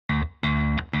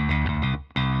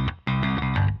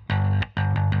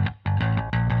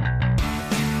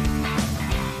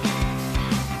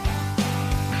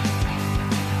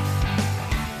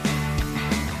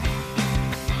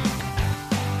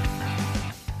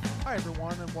Hi,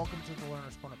 everyone, and welcome to the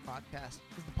Learner's Corner podcast.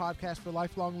 This is the podcast for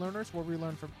lifelong learners where we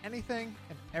learn from anything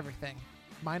and everything.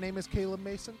 My name is Caleb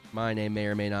Mason. My name may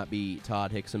or may not be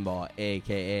Todd Hicksonbaugh,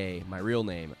 a.k.a. my real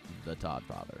name, the Todd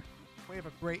Father. We have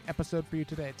a great episode for you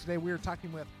today. Today we are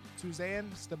talking with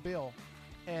Suzanne Stabile,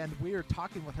 and we are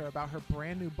talking with her about her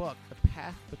brand new book, The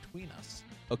Path Between Us.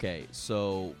 Okay,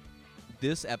 so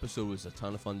this episode was a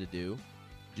ton of fun to do,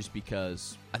 just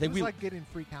because I think it was like getting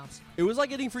free counseling. It was like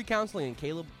getting free counseling, and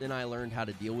Caleb and I learned how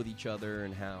to deal with each other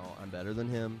and how I'm better than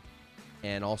him,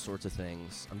 and all sorts of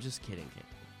things. I'm just kidding,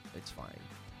 Caleb. It's fine.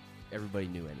 Everybody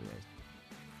knew anyways.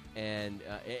 And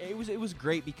it was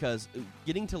great because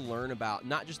getting to learn about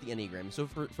not just the Enneagram. So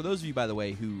for those of you, by the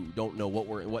way, who don't know what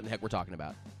in the heck we're talking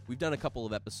about, we've done a couple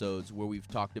of episodes where we've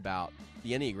talked about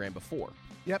the Enneagram before.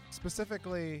 Yep,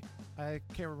 specifically, I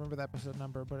can't remember the episode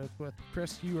number, but it's with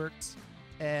Chris Hewerts.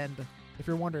 And if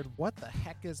you're wondering, what the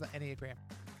heck is the Enneagram?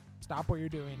 Stop what you're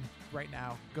doing right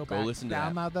now. Go back, listen to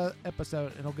download the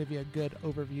episode, and it'll give you a good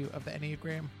overview of the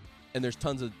Enneagram. And there's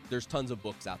tons of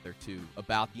books out there too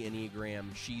about the Enneagram.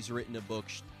 She's written a book.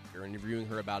 You're interviewing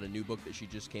her about a new book that she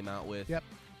just came out with. Yep.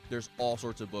 There's all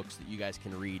sorts of books that you guys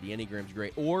can read. The Enneagram's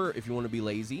great. Or if you want to be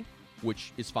lazy,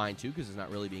 which is fine too, because it's not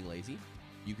really being lazy,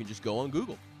 you can just go on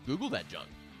Google. Google that junk.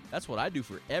 That's what I do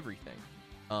for everything.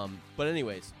 But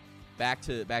anyways, back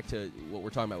to what we're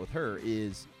talking about with her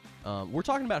is we're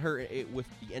talking about her with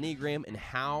the Enneagram and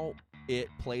how it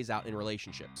plays out in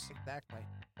relationships. Exactly.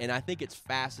 And I think it's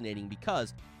fascinating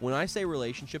because when I say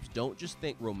relationships, don't just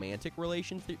think romantic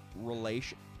relationships,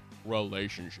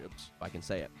 if I can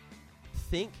say it.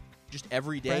 Think just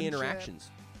everyday interactions,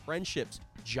 friendships,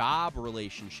 job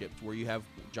relationships where you have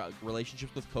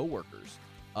relationships with coworkers,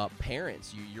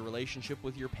 parents, your relationship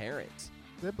with your parents,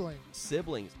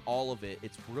 siblings, all of it.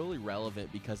 It's really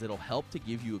relevant because it'll help to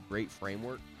give you a great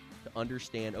framework to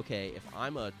understand, okay, if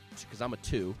because I'm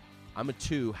a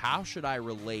two, how should I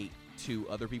relate to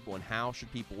other people, and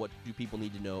what do people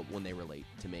need to know when they relate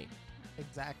to me?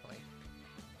 Exactly.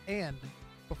 And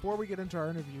before we get into our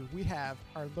interview, we have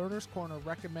our Learner's Corner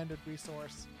recommended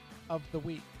resource of the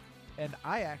week. And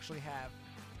I actually have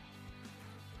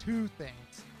two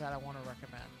things that I want to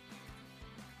recommend.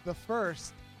 The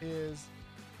first is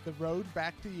The Road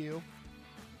Back to You,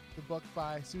 the book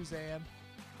by Suzanne.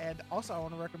 And also I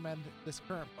want to recommend this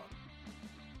current book.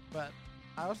 But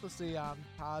I also see on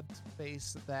Todd's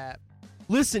face that...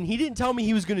 Listen, he didn't tell me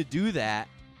he was going to do that.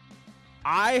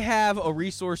 I have a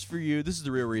resource for you. This is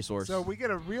the real resource. So we get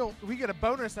a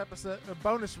bonus episode, a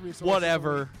bonus resource.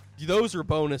 Whatever. Those are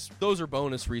bonus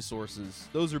resources.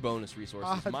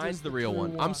 Mine's the real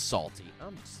one. I'm salty.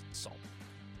 All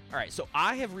right, so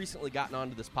I have recently gotten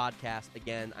onto this podcast.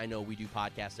 Again, I know we do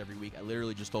podcasts every week. I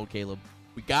literally just told Caleb,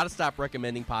 we got to stop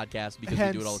recommending podcasts because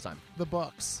we do it all the time.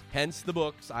 Hence the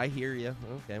books. I hear you.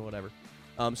 Okay, whatever.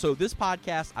 So this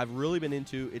podcast I've really been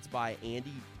into. It's by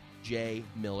Andy J.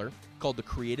 Miller, called the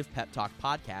Creative Pep Talk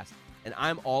Podcast. And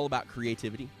I'm all about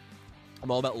creativity. I'm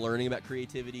all about learning about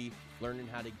creativity, learning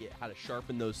how to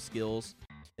sharpen those skills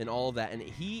and all of that. And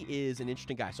he is an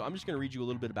interesting guy. So I'm just going to read you a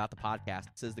little bit about the podcast.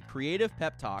 It says the Creative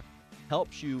Pep Talk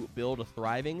helps you build a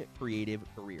thriving creative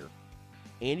career.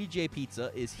 Andy J.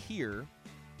 Pizza is here.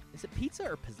 Is it pizza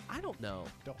or pizza? I don't know.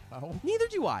 Don't know. Neither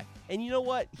do I. And you know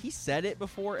what? He said it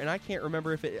before, and I can't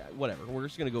remember if it... Whatever. We're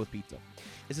just going to go with pizza.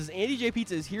 It says, Andy J.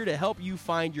 Pizza is here to help you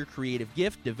find your creative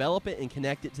gift, develop it, and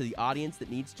connect it to the audience that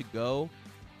needs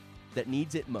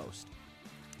it most.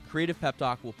 Creative Pep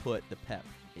Talk will put the pep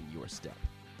in your step.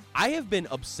 I have been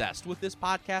obsessed with this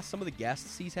podcast. Some of the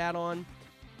guests he's had on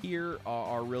here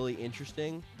are really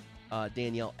interesting.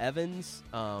 Danielle Evans.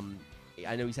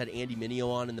 I know he's had Andy Mineo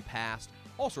on in the past.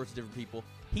 All sorts of different people.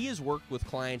 He has worked with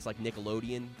clients like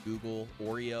Nickelodeon, Google,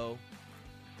 Oreo.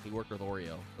 He worked with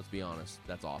Oreo, let's be honest.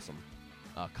 That's awesome.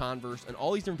 Converse, and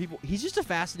all these different people. He's just a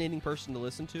fascinating person to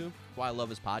listen to. That's why I love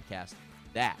his podcast.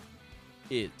 That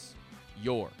is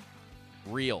your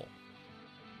real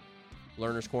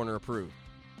Learner's Corner approved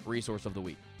resource of the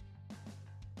week.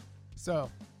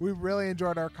 So, we really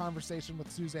enjoyed our conversation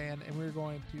with Suzanne, and we're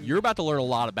going to... You're about to learn a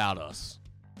lot about us.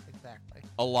 Exactly.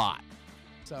 A lot.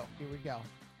 So, here we go.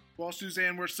 Well,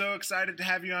 Suzanne, we're so excited to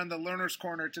have you on the Learner's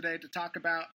Corner today to talk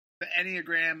about the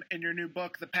Enneagram and your new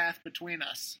book, The Path Between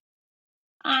Us.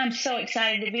 I'm so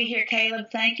excited to be here,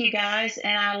 Caleb. Thank you, guys,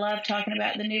 and I love talking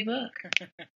about the new book.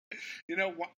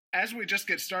 As we just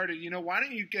get started, why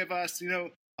don't you give us,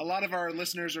 a lot of our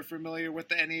listeners are familiar with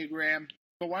the Enneagram,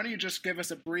 but why don't you just give us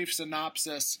a brief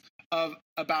synopsis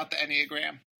about the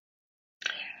Enneagram?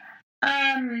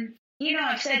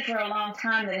 I've said for a long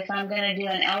time that if I'm going to do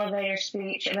an elevator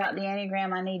speech about the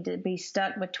Enneagram, I need to be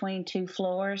stuck between two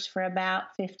floors for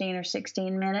about 15 or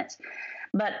 16 minutes.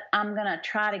 But I'm going to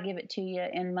try to give it to you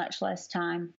in much less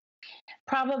time.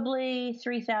 Probably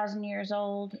 3,000 years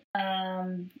old.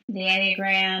 The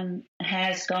Enneagram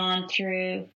has gone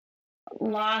through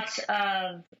lots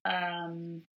of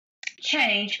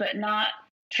change, but not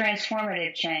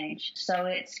transformative change. So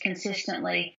it's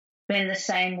consistently been the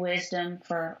same wisdom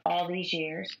for all these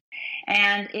years.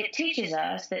 And it teaches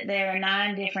us that there are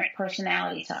 9 different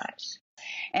personality types.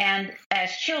 And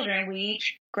as children, we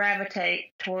each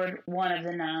gravitate toward one of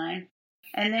the 9.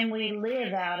 And then we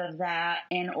live out of that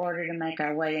in order to make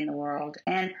our way in the world.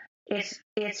 And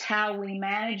it's how we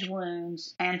manage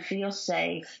wounds and feel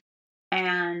safe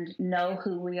and know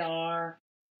who we are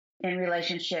in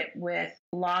relationship with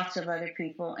lots of other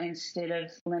people instead of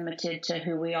limited to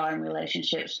who we are in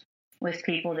relationships with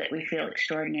people that we feel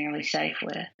extraordinarily safe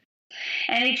with.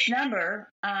 And each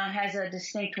number has a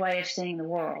distinct way of seeing the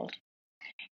world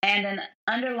and an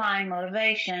underlying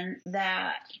motivation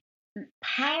that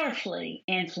powerfully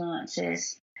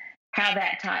influences how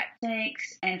that type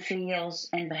thinks and feels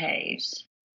and behaves.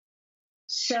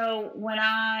 So when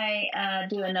I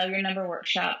do a Know Your Number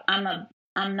workshop, I'm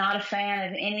not a fan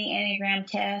of any Enneagram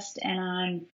test, and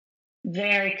I'm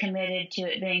very committed to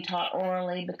it being taught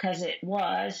orally because it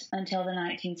was until the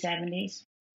 1970s.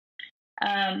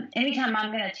 Anytime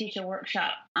I'm going to teach a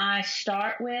workshop, I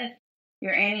start with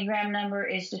your Enneagram number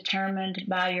is determined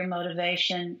by your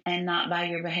motivation and not by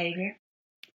your behavior.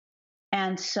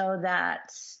 And so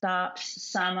that stops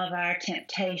some of our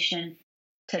temptation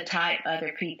to type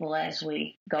other people as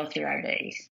we go through our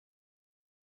days.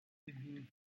 Mm-hmm.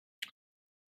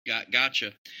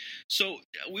 Gotcha. So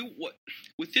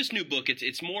with this new book,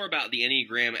 it's more about the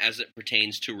Enneagram as it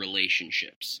pertains to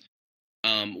relationships.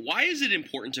 Why is it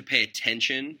important to pay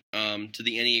attention to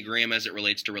the Enneagram as it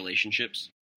relates to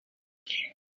relationships?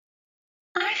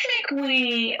 I think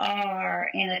we are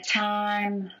in a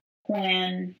time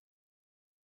when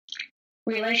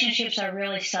relationships are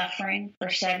really suffering for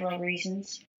several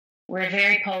reasons. We're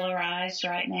very polarized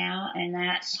right now, and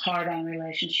that's hard on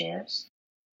relationships.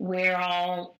 We're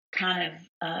all kind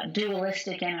of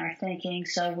dualistic in our thinking,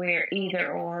 so we're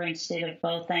either or instead of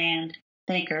both and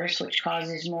thinkers, which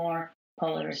causes more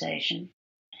polarization.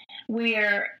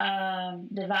 We're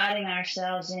dividing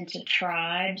ourselves into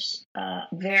tribes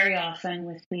very often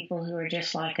with people who are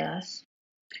just like us.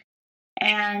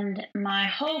 And my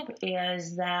hope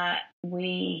is that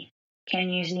we can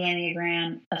use the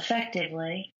Enneagram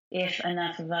effectively if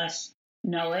enough of us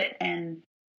know it and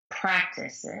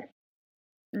practice it,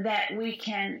 that we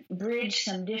can bridge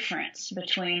some difference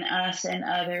between us and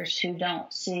others who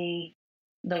don't see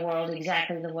the world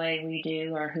exactly the way we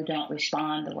do or who don't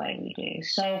respond the way we do.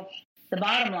 So the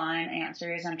bottom line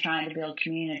answer is I'm trying to build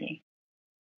community.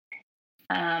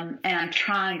 And I'm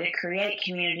trying to create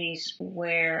communities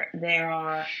where there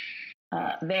are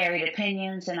varied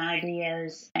opinions and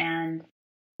ideas and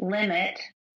limit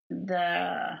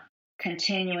the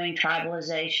continuing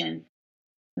tribalization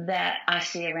that I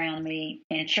see around me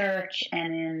in church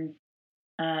and in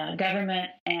government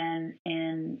and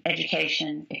in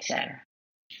education, etc.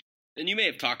 And you may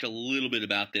have talked a little bit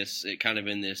about this kind of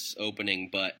in this opening,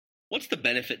 but what's the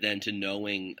benefit then to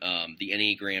knowing the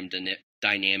Enneagram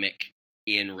dynamic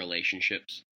in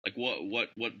relationships? Like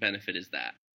what benefit is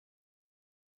that?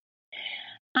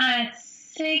 I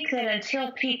think that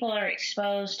until people are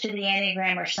exposed to the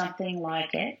Enneagram or something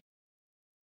like it,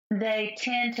 they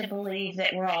tend to believe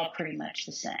that we're all pretty much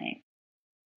the same.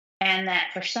 And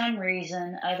that for some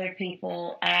reason, other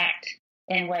people act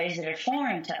in ways that are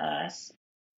foreign to us,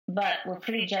 but we're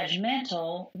pretty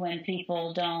judgmental when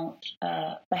people don't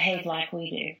behave like we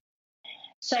do.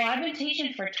 So I've been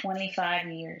teaching for 25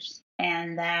 years,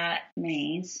 and that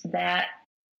means that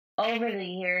over the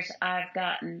years, I've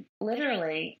gotten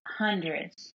literally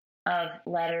hundreds of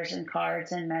letters and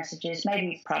cards and messages,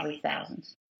 probably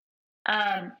thousands,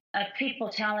 of people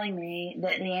telling me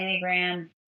that the Enneagram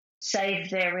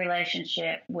saved their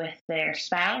relationship with their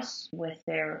spouse, with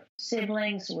their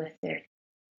siblings, with their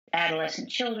adolescent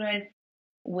children,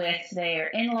 with their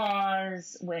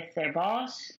in-laws, with their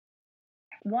boss.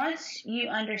 Once you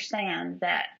understand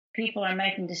that people are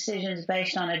making decisions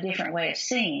based on a different way of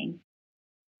seeing,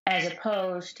 as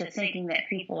opposed to thinking that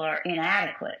people are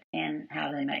inadequate in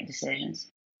how they make decisions,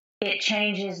 it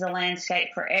changes the landscape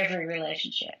for every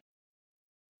relationship.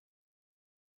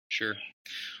 Sure.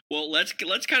 Well, let's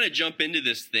kind of jump into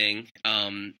this thing.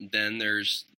 Then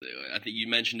there's, I think you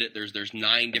mentioned it, there's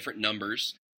 9 different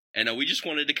numbers. And we just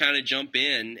wanted to kind of jump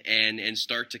in and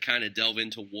start to kind of delve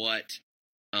into what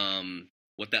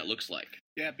what that looks like.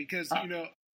 Yeah, because I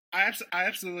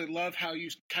absolutely love how you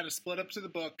kind of split up the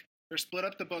book.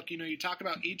 You talk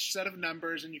about each set of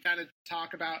numbers, and you kind of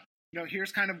talk about,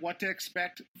 here's kind of what to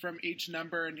expect from each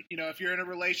number, and if you're in a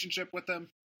relationship with them,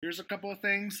 here's a couple of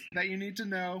things that you need to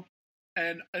know,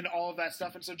 and all of that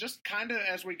stuff. And so, just kind of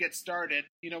as we get started,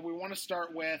 we want to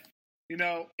start with,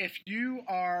 if you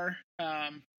are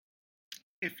an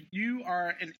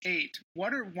 8,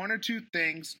 what are one or two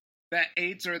things that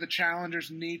 8s or the challengers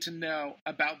need to know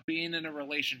about being in a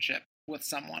relationship with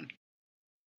someone?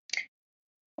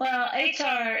 Well, 8s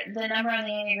are the number on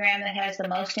the Enneagram that has the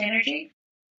most energy,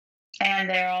 and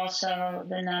they're also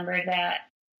the number that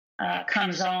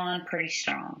comes on pretty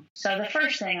strong. So the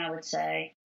first thing I would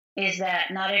say is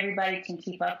that not everybody can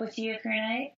keep up with you if you're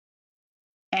an 8.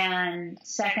 And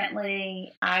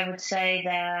secondly, I would say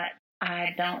that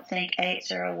I don't think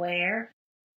 8s are aware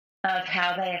of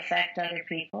how they affect other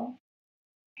people.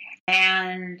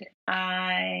 And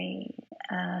I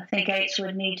think 8s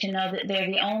would need to know that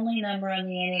they're the only number on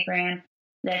the Enneagram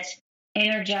that's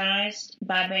energized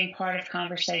by being part of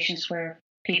conversations where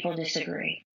people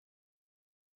disagree.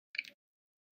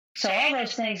 So all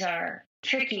those things are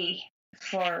tricky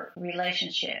for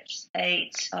relationships.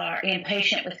 8s are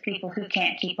impatient with people who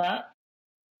can't keep up,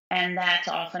 and that's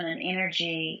often an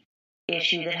energy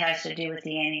issue that has to do with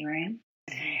the Enneagram.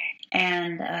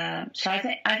 And so I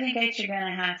think 8s are going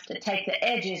to have to take the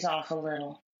edges off a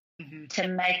little to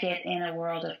make it in a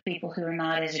world of people who are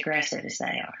not as aggressive as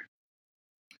they are.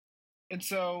 And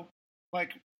so, you've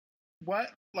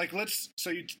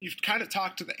kind of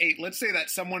talked to the 8. Let's say that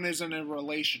someone is in a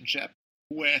relationship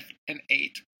with an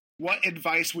 8. What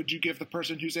advice would you give the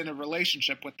person who's in a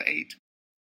relationship with the 8?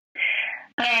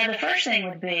 The first thing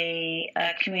would be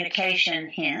a communication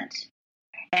hint.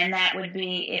 And that would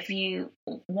be, if you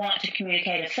want to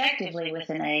communicate effectively with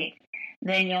an 8,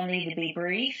 then you'll need to be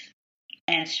brief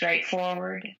and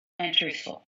straightforward and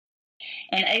truthful.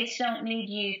 And 8s don't need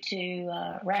you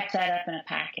to wrap that up in a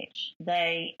package.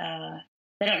 They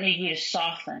don't need you to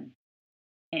soften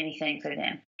anything for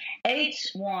them.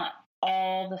 8s want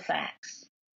all the facts.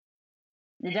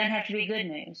 It doesn't have to be good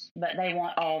news, but they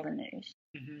want all the news.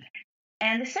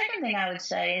 And the second thing I would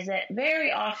say is that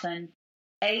very often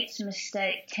 8s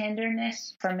mistake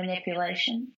tenderness for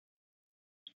manipulation.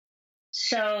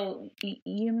 So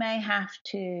you may have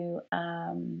to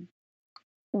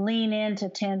lean into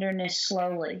tenderness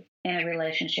slowly in a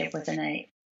relationship with an 8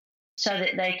 so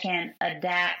that they can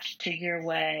adapt to your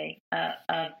way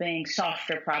of being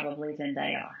softer probably than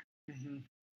they are.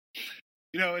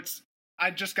 I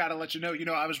just got to let you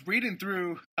know, I was reading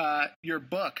through your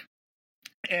book,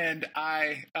 and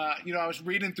I was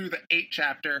reading through the 8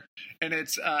 chapter, and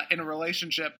it's in a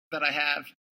relationship that I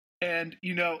have. And,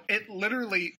 it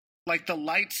literally, the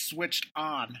light switched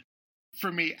on for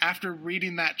me after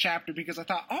reading that chapter, because I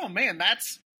thought, oh man,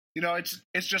 that's,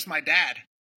 it's just my dad.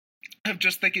 I'm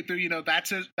just thinking through,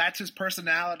 that's his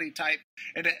personality type.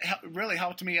 And it really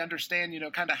helped me understand,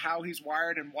 kind of how he's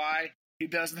wired and why he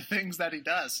does the things that he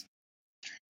does.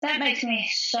 That makes me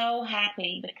so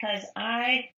happy, because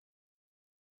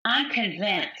I'm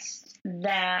convinced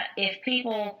that if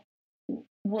people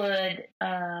would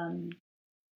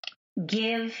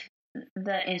give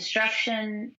the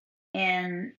instruction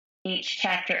in each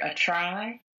chapter a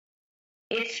try,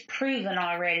 it's proven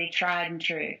already tried and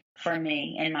true for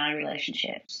me in my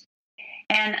relationships.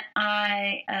 And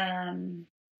I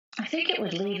think it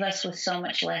would leave us with so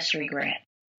much less regret.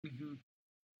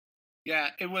 Yeah,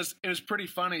 it was pretty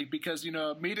funny, because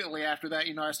immediately after that,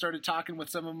 I started talking with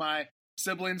some of my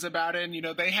siblings about it, and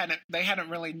they hadn't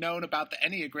really known about the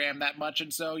Enneagram that much,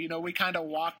 and so we kind of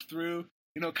walked through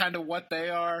kind of what they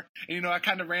are, and I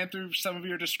kind of ran through some of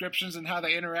your descriptions and how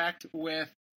they interact with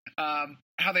me and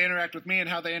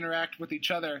how they interact with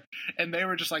each other, and they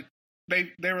were just like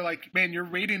they were like, man, you're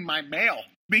reading my mail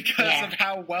because of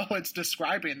how well it's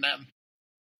describing them.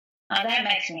 Oh, that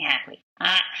makes me happy.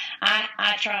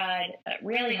 I tried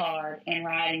really hard in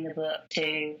writing the book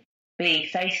to be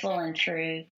faithful and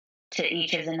true to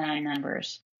each of the 9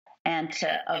 numbers, and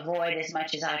to avoid as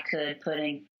much as I could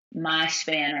putting my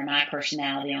spin or my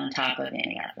personality on top of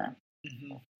any of them.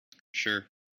 Sure.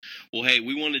 Well, hey,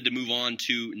 we wanted to move on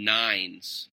to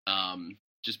 9s,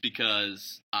 just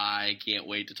because I can't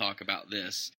wait to talk about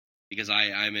this, because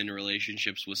I'm in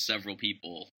relationships with several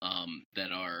people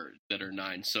that are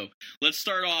 9. So let's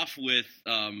start off with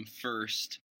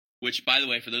first, which, by the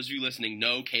way, for those of you listening,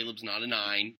 no, Caleb's not a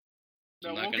 9.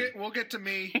 No, we'll get to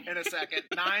me in a second.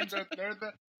 9s are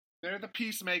they're the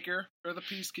peacemaker or the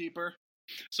peacekeeper.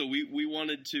 So we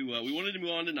wanted to move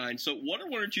on to 9. So what are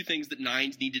one or two things that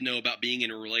 9s need to know about being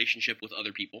in a relationship with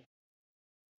other people?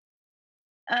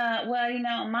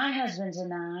 Well, my husband's a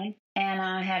 9, and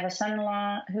I have a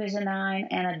son-in-law who's a 9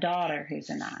 and a daughter who's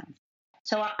a 9.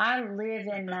 So I live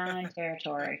in 9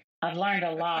 territory. I've learned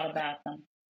a lot about them.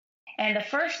 And the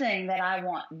first thing that I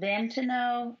want them to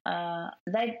know,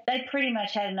 they pretty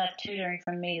much had enough tutoring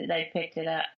from me that they picked it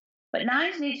up. But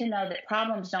 9s need to know that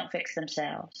problems don't fix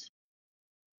themselves.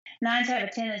 9s have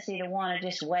a tendency to want to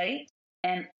just wait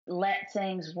and let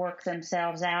things work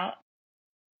themselves out.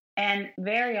 And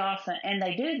very often, and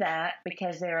they do that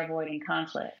because they're avoiding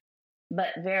conflict. But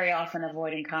very often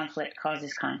avoiding conflict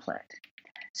causes conflict.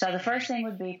 So the first thing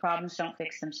would be problems don't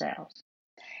fix themselves.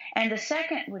 And the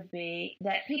second would be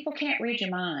that people can't read your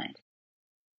mind.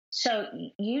 So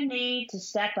you need to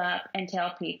step up and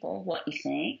tell people what you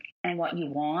think and what you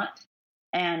want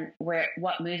and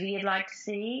what movie you'd like to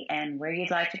see and where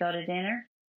you'd like to go to dinner.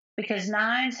 Because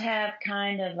 9s have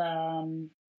kind of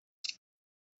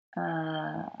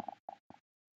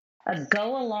a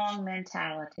go-along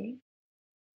mentality.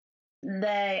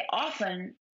 They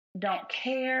often don't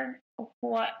care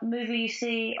what movie you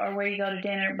see or where you go to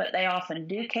dinner, but they often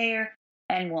do care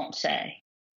and won't say.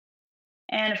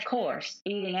 And of course,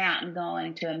 eating out and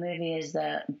going to a movie is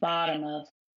the bottom of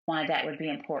why that would be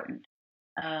important.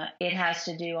 It has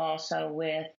to do also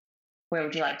with where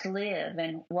would you like to live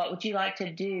and what would you like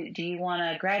to do? Do you want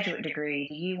a graduate degree?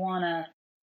 Do you want to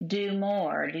do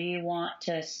more? Do you want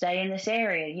to stay in this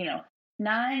area?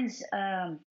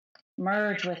 9s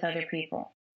merge with other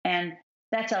people. And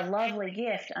that's a lovely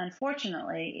gift.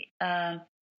 Unfortunately,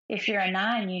 if you're a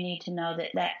 9, you need to know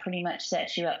that pretty much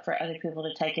sets you up for other people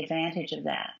to take advantage of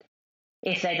that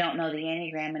if they don't know the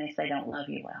Enneagram and if they don't love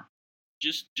you well.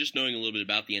 Just knowing a little bit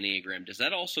about the Enneagram, does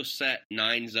that also set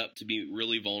 9s up to be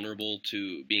really vulnerable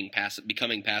to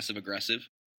becoming passive aggressive?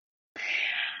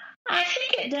 I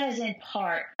think it does in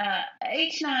part.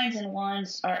 H 9s and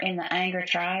 1s are in the anger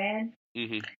triad.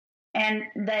 Mm-hmm. And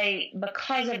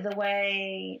because of the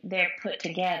way they're put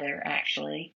together,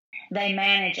 actually, they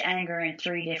manage anger in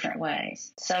 3 different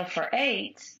ways. So for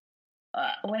 8s,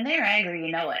 when they're angry,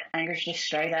 you know it. Anger's just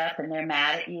straight up, and they're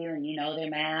mad at you, and you know they're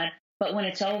mad. But when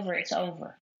it's over, it's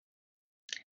over.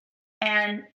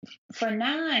 And for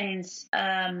 9s,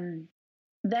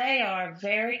 they are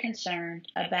very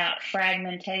concerned about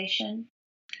fragmentation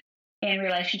in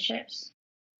relationships.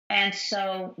 And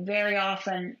so very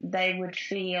often they would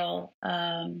feel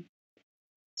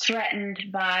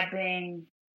threatened by being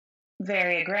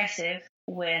very aggressive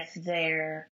with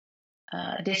their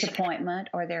disappointment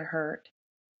or their hurt.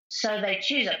 So they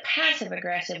choose a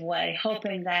passive-aggressive way,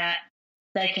 hoping that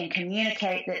they can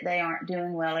communicate that they aren't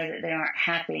doing well or that they aren't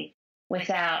happy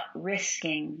without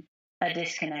risking a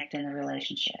disconnect in the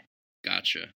relationship.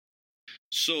 Gotcha.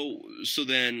 So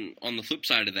then on the flip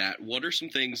side of that, what are some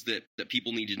things that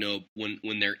people need to know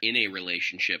when they're in a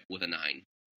relationship with a 9?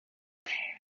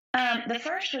 The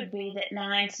first would be that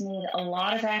 9s need a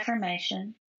lot of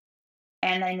affirmation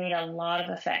and they need a lot of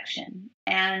affection.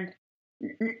 And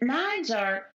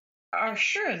 9s are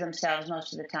sure of themselves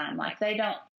most of the time. Like they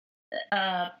don't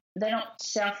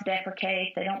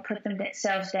self-deprecate. They don't put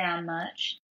themselves down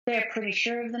much. They're pretty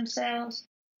sure of themselves.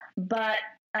 But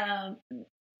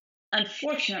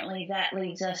unfortunately, that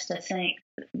leads us to think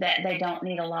that they don't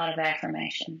need a lot of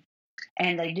affirmation.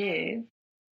 And they do,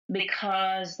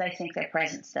 because they think their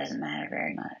presence doesn't matter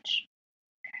very much.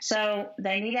 So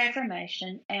they need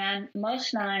affirmation, and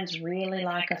most 9s really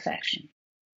like affection.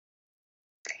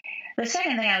 The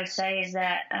second thing I would say is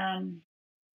that I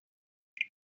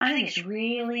think it's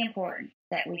really important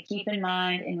that we keep in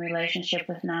mind in relationship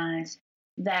with 9s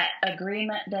that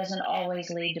agreement doesn't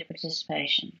always lead to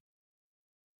participation.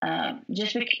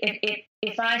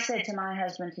 If I said to my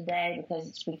husband today, because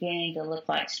it's beginning to look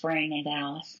like spring in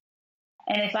Dallas,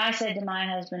 and if I said to my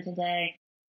husband today,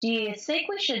 do you think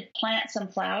we should plant some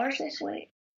flowers this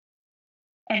week?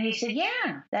 And he said,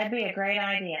 yeah, that'd be a great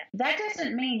idea. That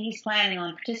doesn't mean he's planning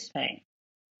on participating.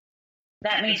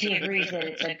 That means he agrees that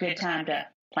it's a good time to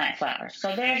plant flowers.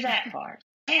 So there's that part.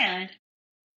 And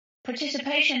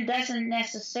participation doesn't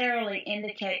necessarily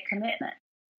indicate commitment.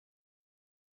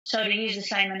 So to use the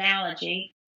same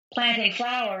analogy, planting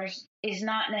flowers is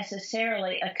not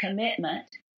necessarily a commitment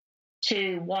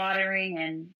to watering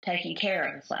and taking care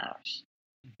of the flowers.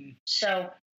 Mm-hmm.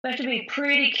 So we have to be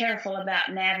pretty careful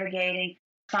about navigating,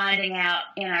 finding out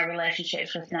in our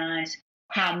relationships with 9s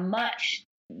how much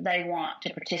they want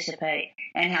to participate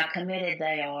and how committed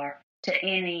they are to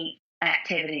any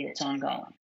activity that's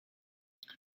ongoing.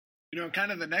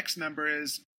 Kind of the next number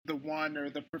is the 1 or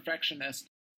the perfectionist.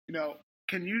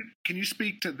 can you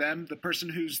speak to them, the person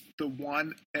who's the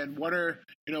one, and what are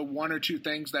one or two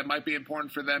things that might be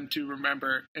important for them to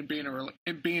remember in being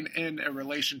in a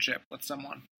relationship with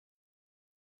someone?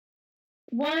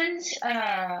 Ones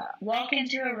walk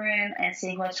into a room and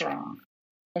see what's wrong.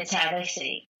 It's how they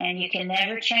see, and you can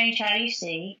never change how you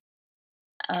see.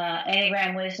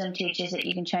 Enneagram wisdom teaches that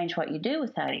you can change what you do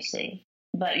with how you see,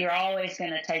 but you're always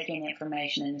going to take in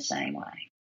information in the same way.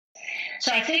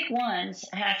 So I think ones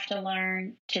have to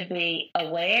learn to be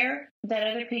aware that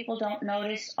other people don't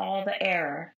notice all the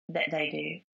error that they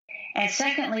do. And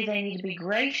secondly, they need to be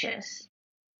gracious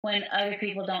when other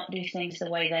people don't do things the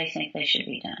way they think they should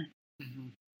be done.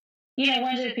 Mm-hmm.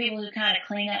 Ones are the people who kind of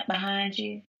clean up behind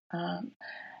you.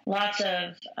 Lots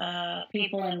of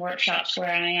people in workshops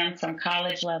where I am, from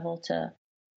college level to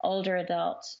older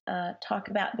adults, talk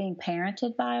about being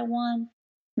parented by a one.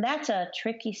 That's a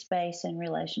tricky space in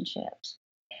relationships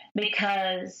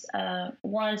because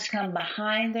ones come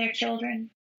behind their children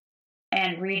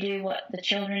and redo what the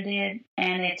children did,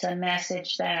 and it's a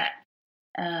message that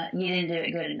you didn't do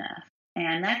it good enough,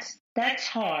 and that's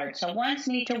hard. So ones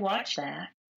need to watch that,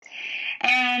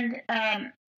 and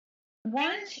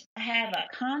ones have a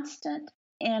constant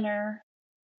inner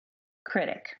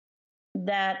critic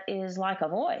that is like a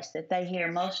voice that they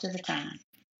hear most of the time,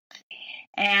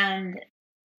 and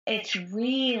it's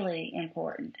really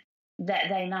important that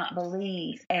they not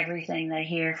believe everything they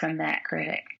hear from that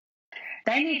critic.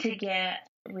 They need to get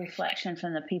reflection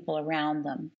from the people around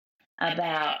them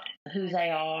about who they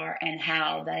are and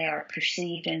how they are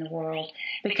perceived in the world,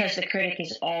 because the critic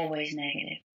is always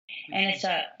negative. And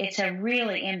it's a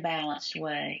really imbalanced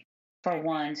way for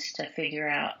ones to figure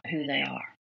out who they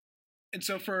are. And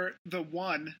so for the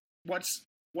one, what's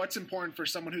important for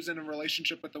someone who's in a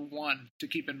relationship with the one to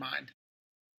keep in mind?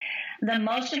 The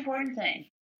most important thing,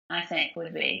 I think,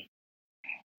 would be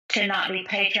to not be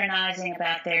patronizing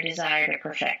about their desire to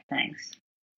perfect things.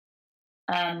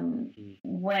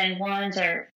 When ones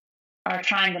are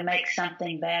trying to make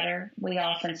something better, we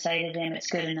often say to them,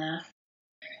 it's good enough.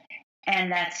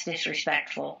 And that's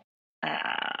disrespectful,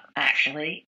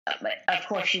 actually. But of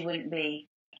course, you wouldn't be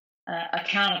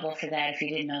accountable for that if you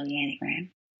didn't know the Enneagram.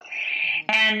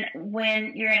 And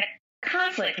when you're in a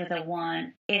conflict with a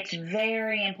one, it's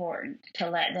very important to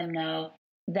let them know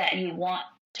that you want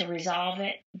to resolve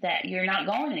it, that you're not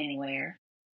going anywhere.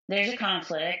 There's a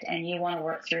conflict and you want to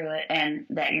work through it, and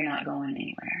that you're not going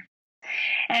anywhere.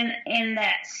 And in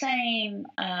that same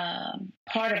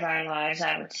part of our lives,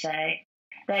 I would say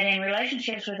that in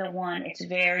relationships with a one, it's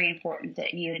very important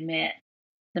that you admit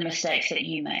the mistakes that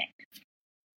you make.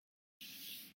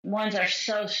 Ones are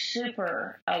so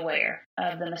super aware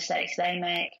of the mistakes they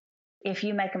make. If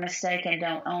you make a mistake and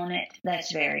don't own it,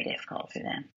 that's very difficult for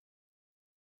them.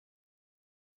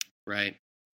 Right.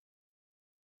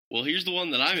 Well, here's the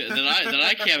one that I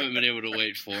haven't been able to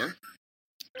wait for.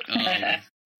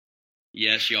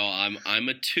 Yes, y'all. I'm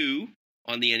a 2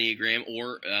 on the Enneagram,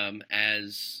 or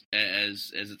as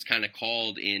it's kind of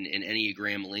called in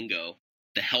Enneagram lingo,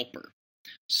 the helper.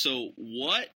 So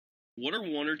what are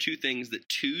one or two things that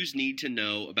 2s need to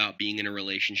know about being in a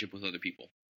relationship with other people?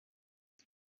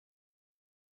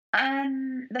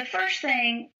 The first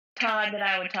thing, Todd, that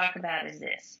I would talk about is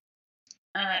this.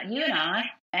 You and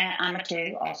I'm a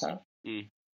 2 also,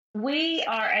 we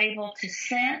are able to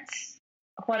sense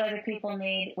what other people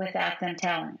need without them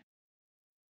telling.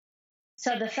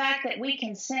 So the fact that we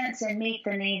can sense and meet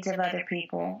the needs of other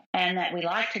people, and that we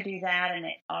like to do that, and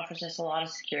it offers us a lot of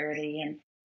security and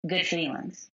good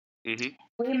feelings. Mm-hmm.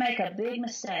 We make a big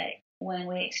mistake when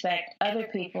we expect other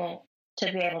people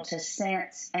to be able to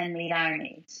sense and meet our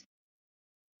needs.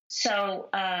 So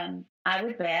I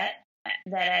would bet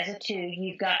that as a 2,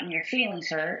 you've gotten your feelings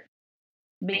hurt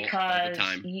because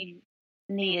you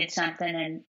needed something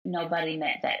and nobody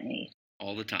met that need.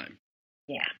 All the time.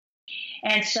 Yeah.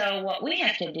 And so what we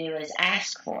have to do is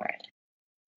ask for it.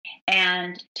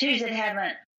 And 2s that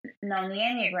haven't known the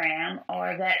Enneagram,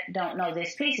 or that don't know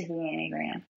this piece of the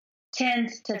Enneagram,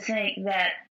 tend to think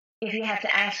that if you have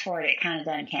to ask for it, it kind of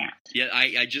doesn't count. Yeah,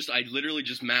 I literally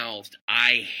just mouthed,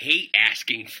 I hate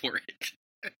asking for it.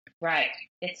 Right.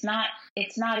 It's not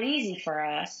easy for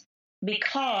us,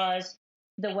 because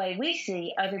the way we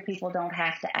see, other people don't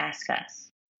have to ask us.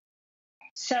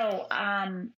 So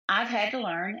I've had to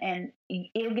learn, and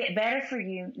it'll get better for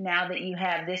you now that you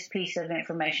have this piece of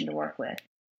information to work with,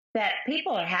 that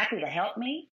people are happy to help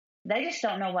me. They just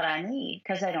don't know what I need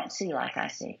because they don't see like I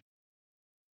see.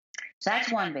 So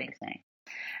that's one big thing.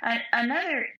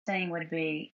 Another thing would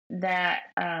be that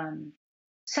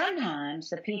sometimes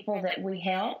the people that we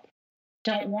help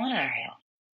don't want our help.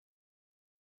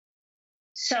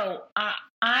 So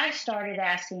I started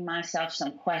asking myself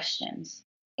some questions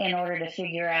in order to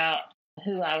figure out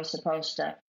who I was supposed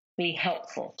to be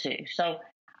helpful to. So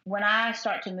when I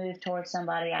start to move towards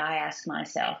somebody, I ask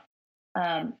myself,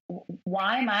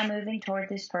 why am I moving toward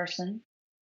this person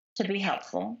to be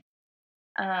helpful?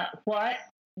 What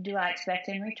do I expect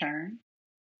in return?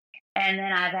 And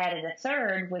then I've added a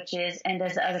third, which is, and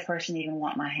does the other person even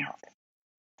want my help?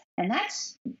 And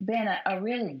that's been a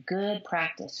really good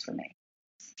practice for me.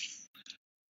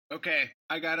 Okay,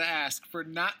 I gotta ask, for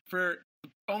the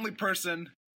only person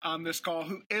on this call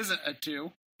who isn't a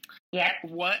 2, Yep.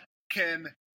 what can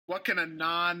a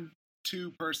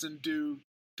non-2 person do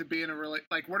to be in a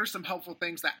like, what are some helpful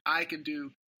things that I can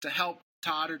do to help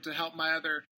Todd or to help my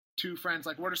other 2 friends?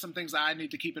 Like, what are some things that I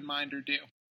need to keep in mind or do?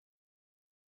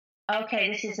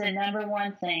 Okay, this is the number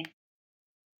one thing.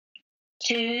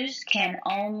 2s can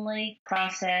only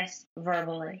process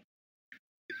verbally.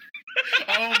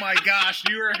 Oh my gosh,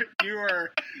 you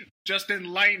are just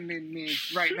enlightening me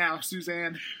right now,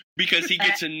 Suzanne. Because he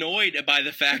gets annoyed by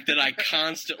the fact that I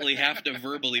constantly have to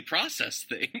verbally process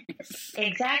things.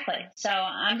 Exactly. So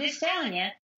I'm just telling you,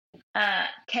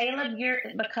 Caleb,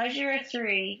 because you're a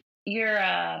 3, you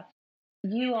are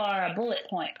a bullet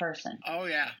point person. Oh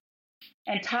yeah.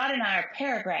 And Todd and I are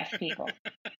paragraph people.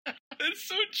 That's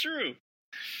so true.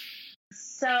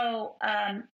 So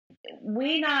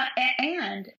we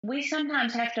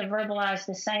sometimes have to verbalize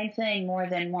the same thing more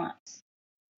than once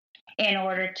in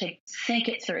order to think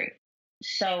it through.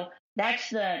 So that's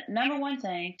the number one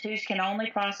thing. 2s can only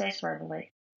process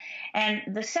verbally.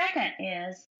 And the second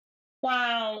is,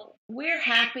 while we're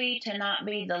happy to not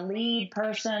be the lead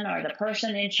person or the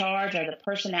person in charge or the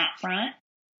person out front,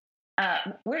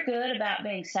 we're good about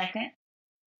being second,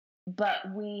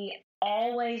 but we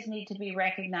always need to be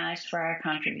recognized for our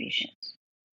contributions.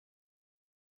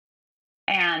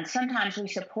 And sometimes we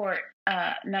support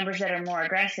numbers that are more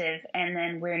aggressive, and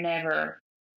then we're never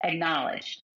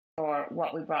acknowledged for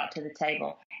what we brought to the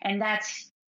table. And that's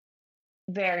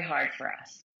very hard for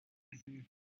us.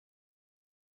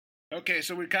 Okay,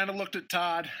 so we kind of looked at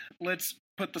Todd. Let's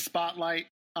put the spotlight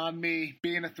on me,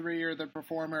 being a 3 or the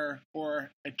performer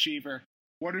or achiever.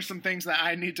 What are some things that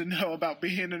I need to know about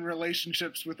being in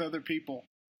relationships with other people?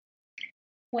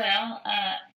 Well,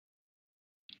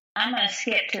 I'm going to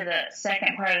skip to the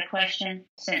second part of the question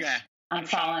since I'm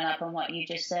following up on what you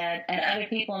just said. And other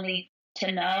people need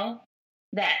to know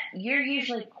that you're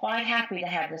usually quite happy to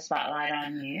have the spotlight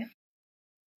on you,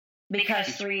 because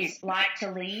 3s like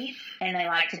to lead and they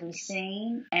like to be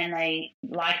seen, and they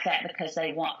like that because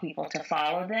they want people to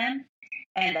follow them,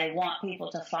 and they want people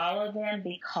to follow them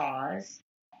because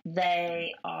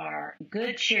they are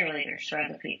good cheerleaders for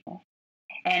other people,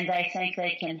 and they think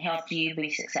they can help you be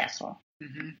successful.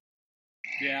 Mm-hmm.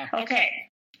 Yeah. Okay.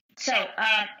 So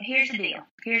here's the deal.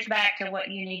 Here's back to what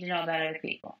you need to know about other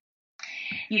people.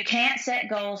 You can't set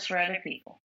goals for other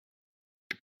people.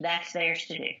 That's theirs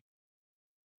to do.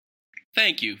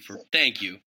 Thank you.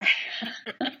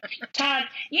 Todd,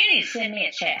 you need to send me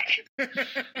a check.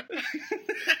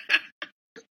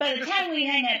 By the time we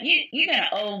hang up, you're going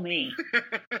to owe me. All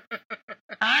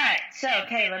right. So,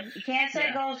 Caleb, you can't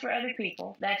set goals for other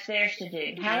people. That's theirs to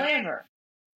do. Yeah. However,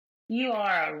 you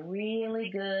are a really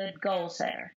good goal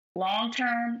setter,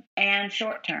 long-term and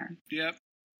short-term. Yep.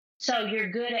 So you're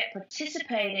good at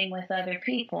participating with other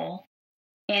people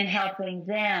in helping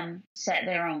them set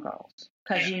their own goals,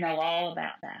 because you know all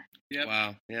about that. Yep.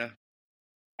 Wow. Yeah.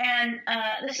 And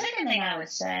the second thing I would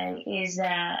say is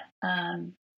that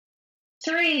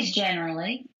 3s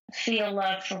generally feel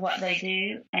loved for what they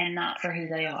do and not for who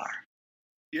they are.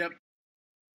 Yep.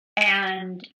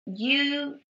 And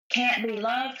you can't be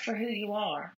loved for who you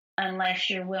are unless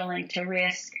you're willing to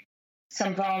risk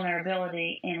some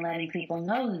vulnerability in letting people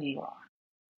know who you are.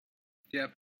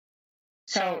 Yep.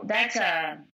 So that's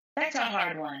a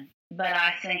hard one, but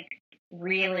I think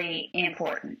really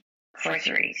important for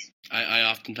 3s. I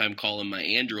oftentimes call him my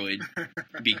android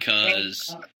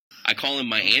because I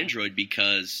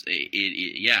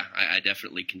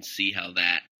definitely can see how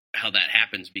that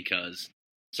happens, because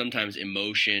sometimes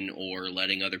emotion or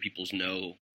letting other people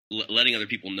know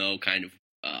kind of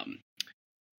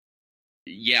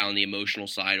on the emotional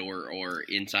side or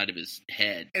inside of his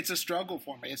head. It's a struggle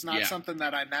for me. It's not something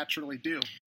that I naturally do.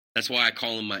 That's why I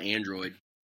call him my android.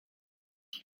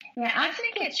 Yeah, I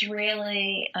think it's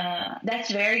really,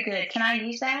 that's very good. Can I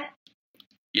use that?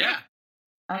 Yeah.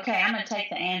 Okay, I'm going to take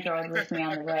the android with me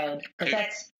on the road, because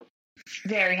that's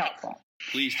very helpful.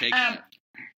 Please take it.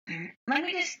 Let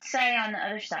me just say on the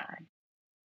other side,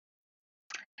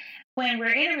 when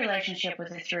we're in a relationship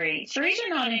with a 3, 3s are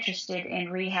not interested in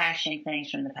rehashing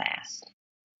things from the past.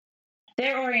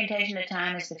 their orientation to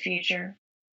time is the future.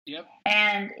 Yep.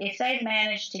 And if they've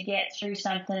managed to get through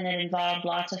something that involved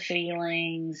lots of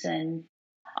feelings and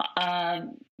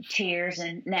tears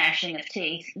and gnashing of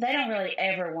teeth, they don't really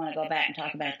ever want to go back and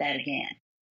talk about that again.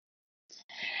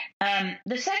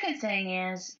 The second thing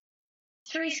is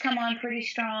 3s come on pretty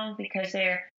strong because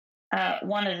they're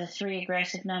one of the 3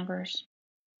 aggressive numbers.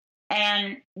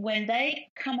 And when they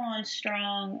come on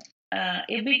strong,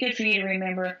 it'd be good for you to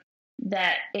remember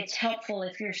that it's helpful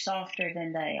if you're softer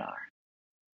than they are.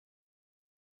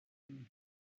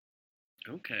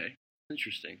 Okay,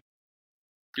 interesting.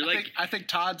 I think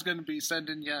Todd's going to be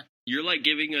sending you. You're like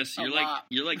giving us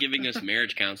giving us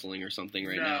marriage counseling or something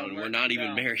right now, and we're not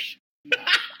even married.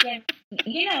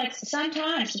 Yeah, it's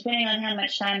sometimes, depending on how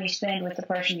much time you spend with the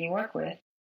person you work with,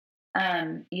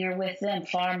 you're with them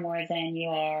far more than you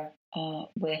are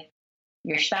with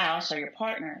your spouse or your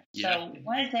partner. Yeah. So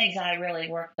one of the things I really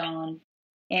worked on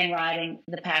in writing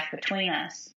The Path Between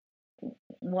Us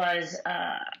was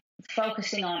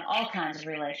focusing on all kinds of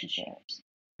relationships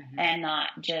and not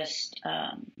just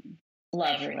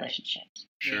love relationships.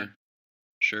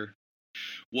 Sure.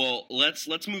 Well,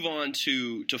 let's move on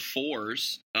to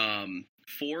 4s.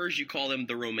 4s, you call them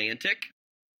the romantic.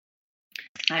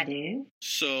 I do.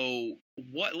 So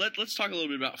let's talk a little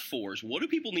bit about 4s. What do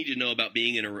people need to know about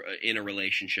being in a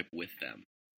relationship with them?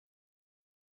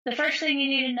 The first thing you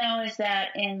need to know is that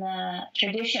in the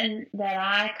tradition that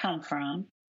I come from,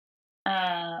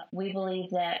 we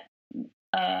believe that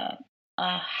a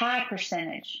high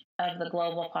percentage of the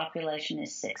global population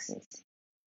is 6s.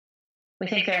 We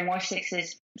think there are more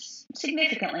 6s,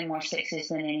 significantly more 6s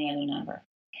than any other number.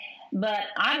 But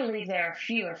I believe there are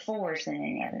fewer 4s than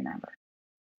any other number.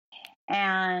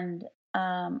 And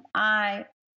I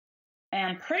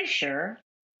am pretty sure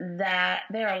that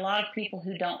there are a lot of people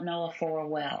who don't know a 4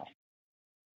 well.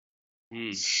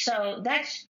 So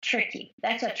that's tricky.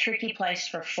 That's a tricky place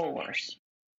for 4s.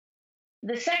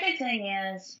 The second thing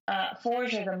is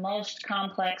 4s are the most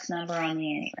complex number on the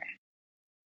Enneagram.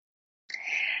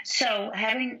 So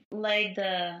having laid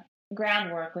the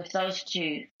groundwork with those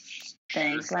 2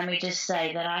 things, let me just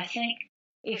say that I think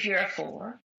if you're a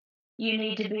 4, you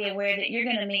need to be aware that you're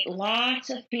going to meet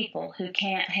lots of people who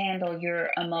can't handle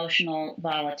your emotional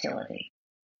volatility.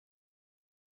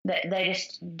 That they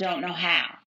just don't know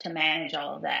how to manage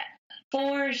all of that.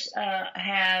 4s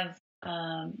have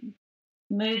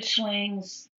mood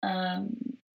swings probably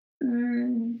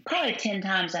 10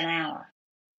 times an hour.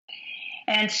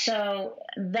 And so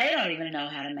they don't even know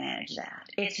how to manage that.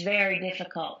 It's very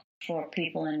difficult for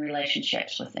people in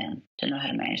relationships with them to know how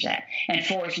to manage that. And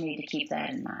 4s need to keep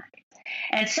that in mind.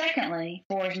 And secondly,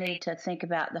 4s need to think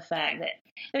about the fact that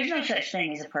there's no such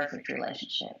thing as a perfect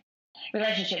relationship.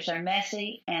 Relationships are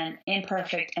messy and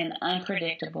imperfect and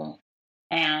unpredictable.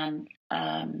 And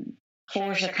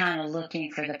 4s are kind of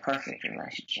looking for the perfect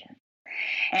relationship.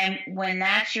 And when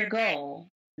that's your goal,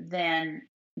 then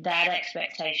that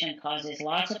expectation causes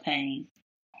lots of pain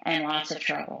and lots of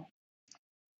trouble.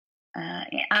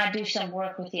 I do some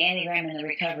work with the Enneagram in the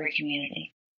recovery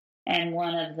community. And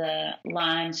one of the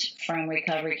lines from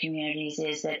recovery communities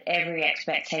is that every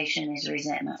expectation is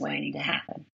resentment waiting to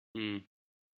happen.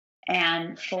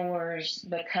 And 4s,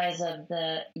 because of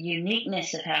the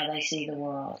uniqueness of how they see the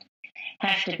world,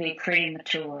 have to be pretty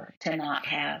mature to not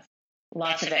have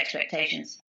lots of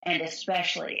expectations, and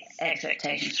especially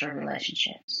expectations for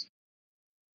relationships.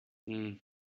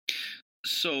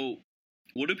 So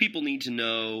what do people need to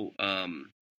know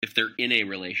if they're in a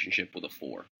relationship with a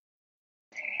 4?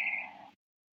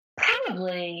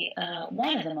 Probably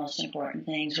one of the most important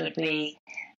things would be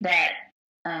that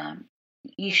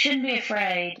you shouldn't be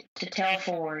afraid to tell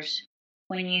 4s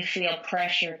when you feel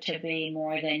pressure to be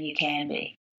more than you can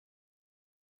be.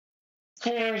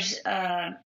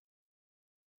 4s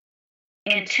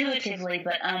intuitively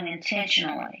but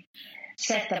unintentionally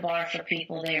set the bar for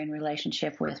people they're in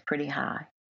relationship with pretty high.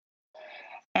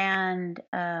 And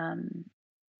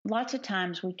lots of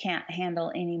times we can't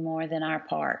handle any more than our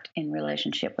part in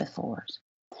relationship with 4s.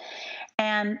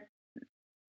 And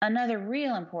another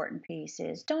real important piece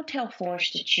is don't tell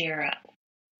 4s to cheer up.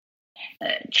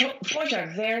 4s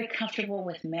are very comfortable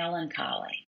with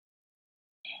melancholy.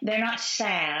 They're not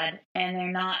sad and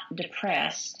they're not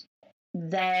depressed.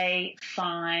 They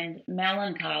find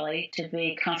melancholy to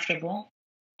be comfortable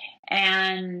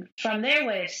and, from their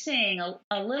way of seeing,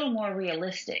 a little more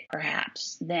realistic,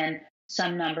 perhaps, than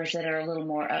some numbers that are a little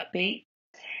more upbeat.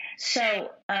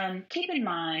 So keep in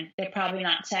mind, they're probably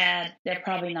not sad, they're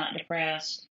probably not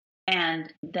depressed,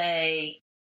 and they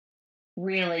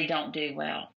really don't do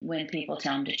well when people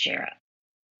tell them to cheer up.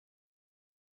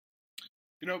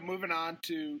 Moving on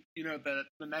to,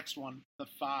 the next one, the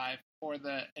 5 or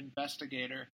the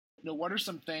investigator, what are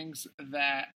some things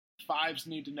that 5s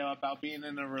need to know about being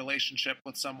in a relationship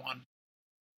with someone?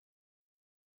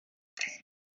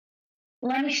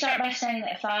 Let me start by saying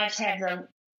that 5s are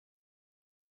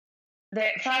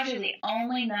the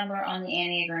only number on the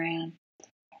Enneagram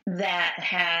that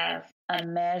have a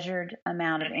measured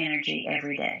amount of energy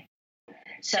every day.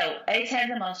 So 8s have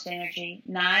the most energy,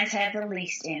 9s have the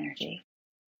least energy.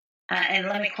 And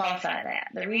let me qualify that.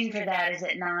 The reason for that is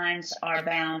that 9s are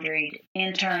boundaried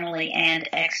internally and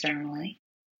externally.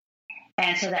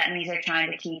 And so that means they're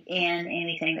trying to keep in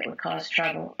anything that would cause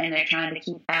trouble, and they're trying to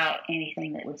keep out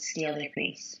anything that would steal their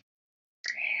peace.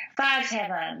 5s have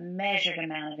a measured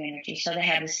amount of energy, so they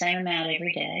have the same amount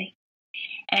every day.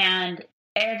 And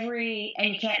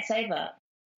you can't save up.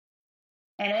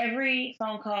 And every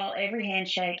phone call, every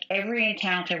handshake, every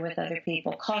encounter with other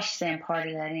people costs them part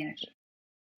of that energy.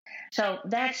 So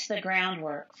that's the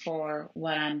groundwork for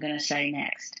what I'm going to say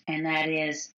next. And that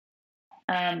is,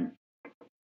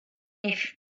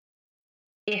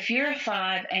 if you're a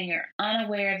 5 and you're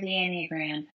unaware of the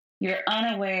Enneagram, you're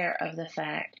unaware of the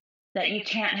fact that you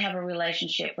can't have a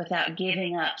relationship without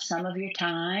giving up some of your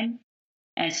time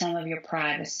and some of your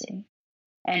privacy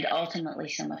and ultimately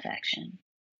some affection.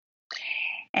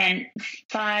 And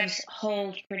 5s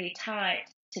hold pretty tight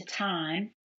to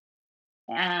time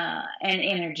and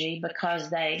energy because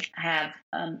they have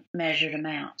a measured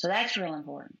amount. So that's real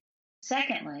important.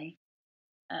 Secondly,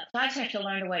 5s have to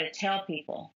learn a way to tell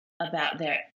people about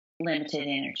their limited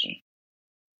energy,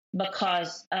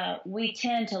 because we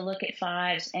tend to look at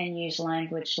 5s and use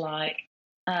language like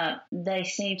they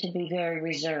seem to be very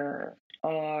reserved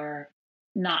or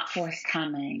not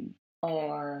forthcoming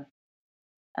or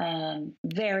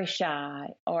very shy,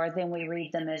 or then we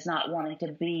read them as not wanting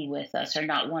to be with us or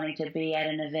not wanting to be at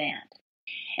an event.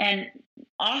 And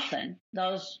often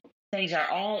those things are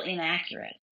all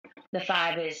inaccurate. The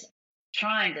 5 is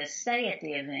trying to stay at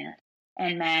the event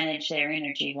and manage their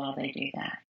energy while they do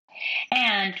that.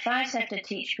 And 5s have to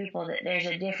teach people that there's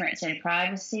a difference in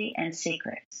privacy and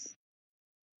secrets.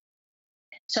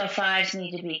 So 5s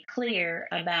need to be clear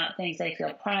about things they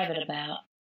feel private about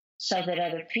so that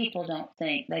other people don't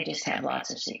think they just have lots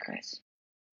of secrets.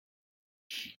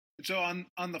 So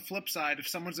on the flip side, if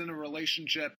someone's in a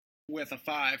relationship with a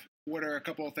 5, what are a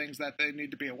couple of things that they need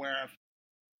to be aware of?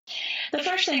 The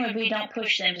first thing would be don't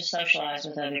push them to socialize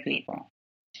with other people.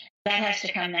 That has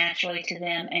to come naturally to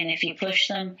them, and if you push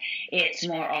them, it's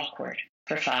more awkward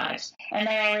for 5s. And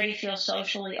they already feel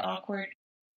socially awkward,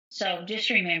 so just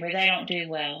remember they don't do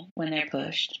well when they're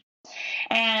pushed.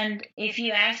 And if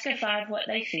you ask a 5 what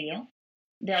they feel,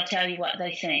 they'll tell you what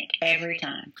they think every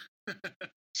time.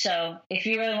 So if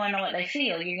you really want to know what they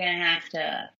feel, you're going to have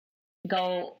to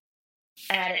go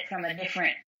at it from a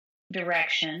different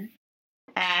direction,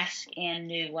 ask in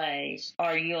new ways,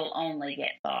 or you'll only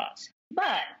get thoughts.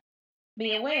 But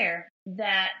be aware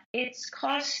that it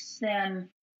costs them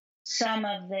some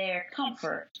of their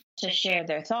comfort to share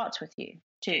their thoughts with you,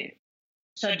 too.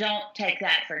 So don't take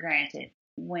that for granted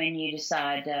when you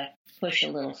decide to push a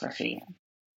little for feeling.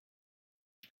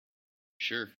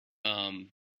 Sure.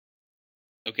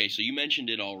 Okay, so you mentioned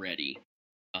it already,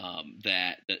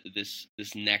 that this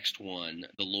next one,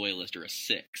 the loyalist or a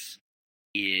 6,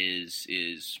 is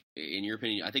in your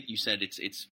opinion, I think you said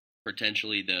it's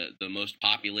potentially the most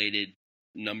populated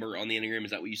number on the Enneagram.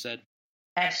 Is that what you said?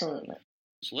 Absolutely.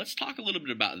 So let's talk a little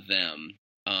bit about them.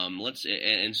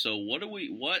 So what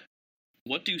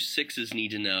do 6s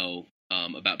need to know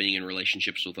about being in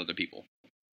relationships with other people?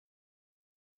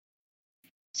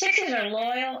 6s are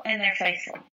loyal and they're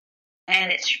faithful,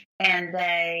 and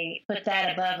they put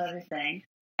that above other things.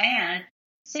 And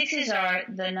 6s are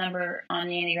the number on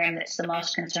the Enneagram that's the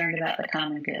most concerned about the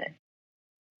common good.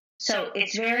 So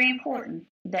it's very important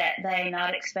that they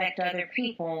not expect other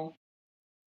people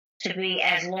to be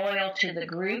as loyal to the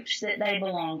groups that they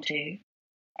belong to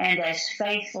and as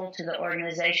faithful to the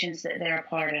organizations that they're a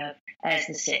part of as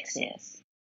the 6 is.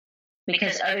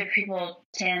 Because other people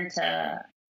tend to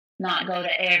not go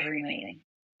to every meeting.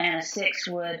 And a 6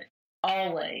 would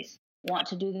always want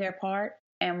to do their part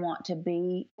and want to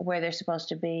be where they're supposed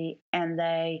to be, and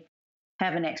they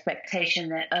have an expectation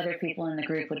that other people in the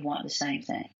group would want the same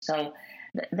thing. So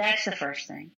that's the first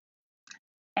thing.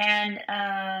 And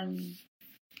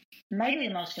maybe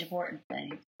the most important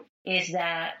thing is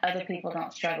that other people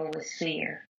don't struggle with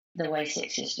fear the way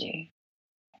 6s do.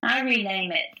 I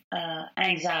rename it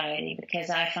anxiety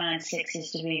because I find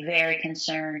 6s to be very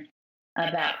concerned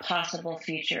about possible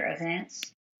future events.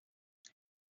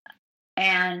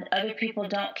 And other people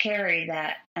don't carry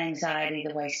that anxiety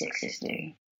the way sixes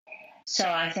do. So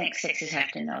I think sixes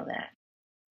have to know that.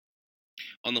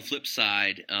 On the flip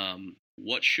side,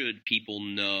 what should people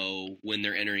know when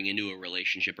they're entering into a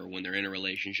relationship or when they're in a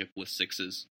relationship with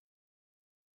sixes?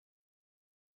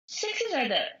 Sixes are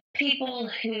the people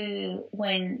who,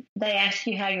 when they ask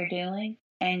you how you're doing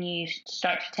and you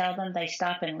start to tell them, they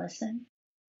stop and listen.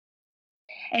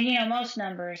 And, most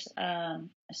numbers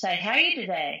say, how are you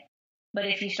today? But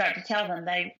if you start to tell them,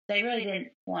 they really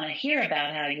didn't want to hear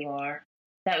about how you are.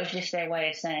 That was just their way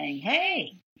of saying,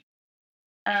 hey.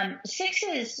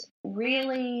 Sixes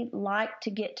really like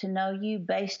to get to know you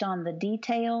based on the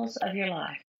details of your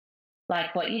life,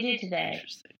 like what you did today.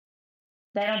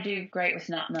 They don't do great with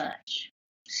not much.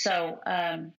 So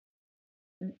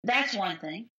that's one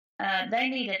thing. They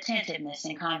need attentiveness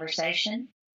in conversation,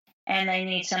 and they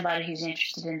need somebody who's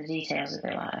interested in the details of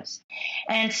their lives.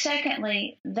 And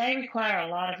secondly, they require a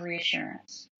lot of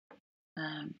reassurance.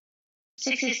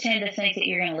 Sixes tend to think that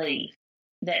you're going to leave,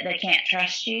 that they can't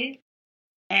trust you.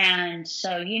 And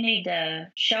so you need to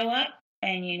show up,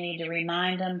 and you need to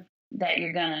remind them that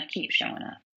you're going to keep showing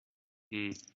up.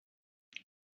 Mm.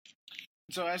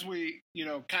 So as we,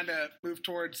 kind of move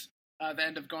towards the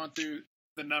end of going through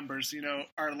the numbers,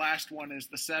 our last one is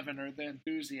the 7, or the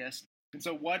enthusiast. And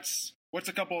so what's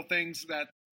a couple of things that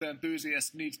the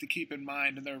enthusiast needs to keep in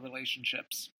mind in their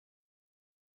relationships?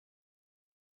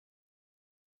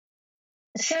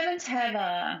 Sevens have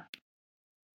a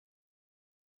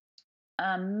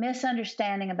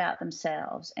misunderstanding about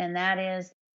themselves, and that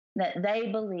is that they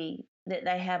believe that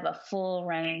they have a full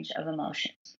range of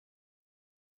emotions.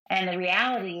 And the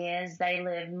reality is they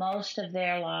live most of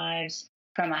their lives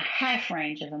from a half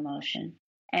range of emotion,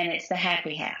 and it's the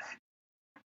happy half.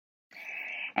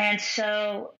 And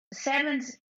so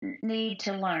sevens need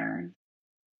to learn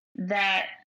that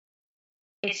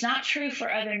it's not true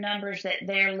for other numbers that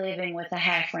they're living with a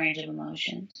half range of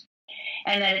emotions,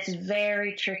 and that it's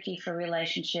very tricky for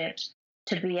relationships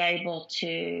to be able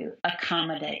to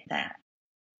accommodate that.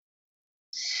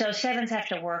 So sevens have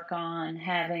to work on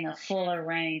having a fuller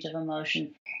range of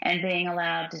emotion and being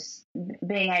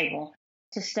able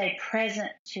to stay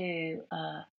present to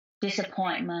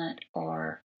disappointment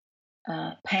or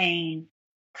pain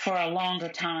for a longer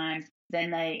time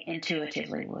than they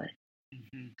intuitively would.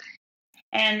 Mm-hmm.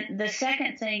 And the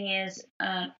second thing is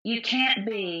you can't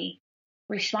be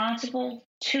responsible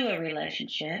to a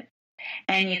relationship,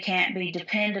 and you can't be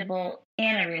dependable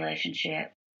in a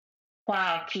relationship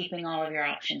while keeping all of your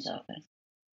options open.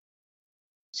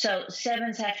 So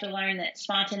sevens have to learn that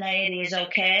spontaneity is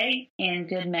okay in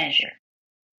good measure.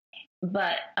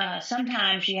 But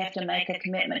sometimes you have to make a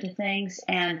commitment to things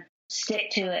and stick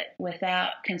to it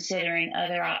without considering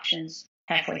other options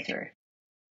halfway through.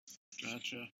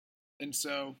 Gotcha. And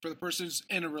so for the person who's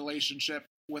in a relationship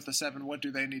with a 7, what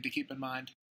do they need to keep in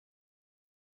mind?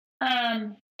 2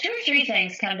 or 3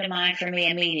 things come to mind for me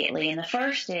immediately. And the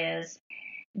first is,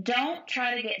 don't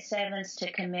try to get sevens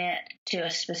to commit to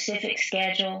a specific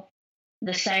schedule,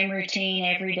 the same routine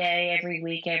every day, every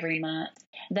week, every month.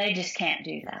 They just can't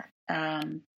do that.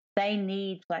 They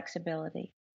need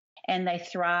flexibility, and they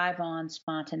thrive on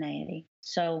spontaneity.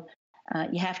 So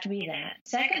you have to be that.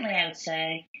 Secondly, I would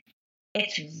say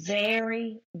it's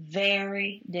very,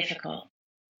 very difficult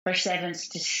for sevens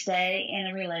to stay in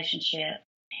a relationship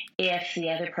if the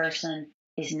other person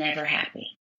is never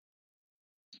happy,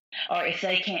 or if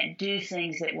they can't do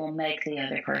things that will make the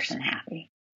other person happy.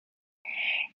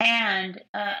 And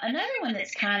another one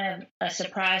that's kind of a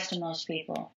surprise to most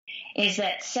people is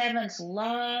that sevens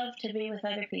love to be with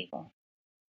other people,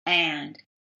 and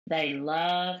they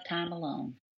love time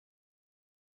alone.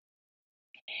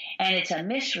 And it's a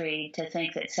misread to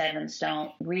think that sevens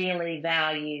don't really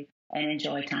value and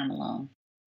enjoy time alone.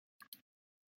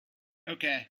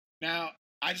 Okay. Now,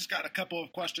 I just got a couple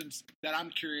of questions that I'm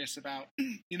curious about.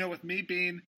 With me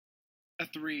being a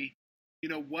 3,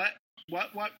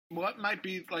 what might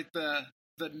be like the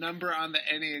number on the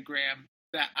Enneagram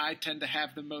that I tend to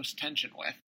have the most tension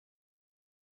with?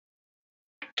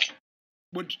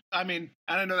 I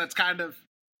don't know, that's kind of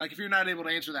like, if you're not able to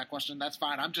answer that question, that's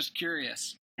fine. I'm just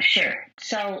curious. Sure.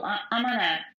 So I'm going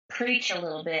to preach a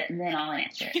little bit, and then I'll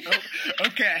answer it. Oh,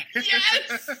 okay.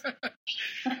 Yes!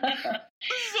 So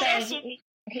awesome.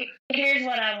 Here's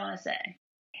what I want to say.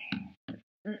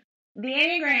 The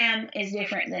Enneagram is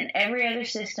different than every other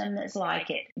system that's like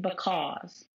it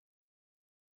because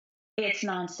it's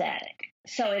non-static.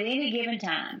 So at any given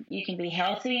time, you can be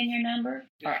healthy in your number,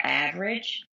 or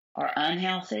average, or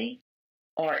unhealthy,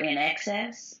 or in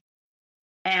excess.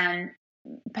 And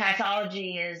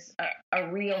pathology is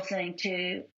a real thing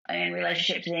too. in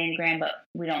relationship to the Enneagram, but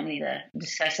we don't need to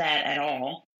discuss that at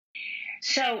all.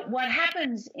 So what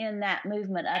happens in that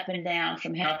movement up and down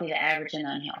from healthy to average and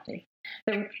unhealthy?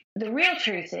 The real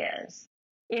truth is,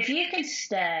 if you can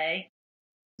stay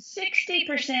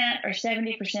 60% or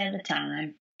 70% of the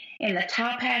time in the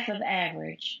top half of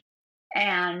average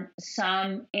and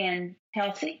some in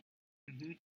healthy,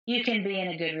 Mm-hmm. you can be in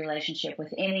a good relationship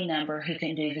with any number who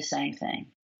can do the same thing.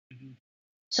 Mm-hmm.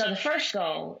 So the first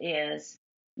goal is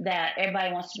that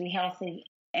everybody wants to be healthy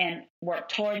and work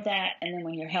toward that. And then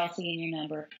when you're healthy in your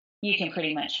number, you can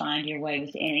pretty much find your way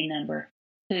with any number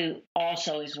who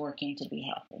also is working to be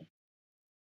healthy.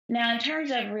 Now, in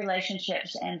terms of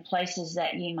relationships and places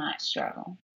that you might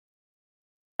struggle,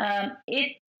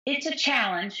 it's a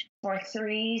challenge for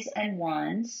 3s and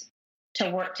 1s to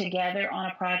work together on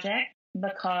a project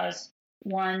because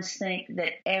 1s think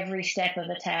that every step of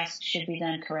a task should be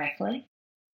done correctly,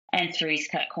 and 3s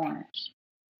cut corners.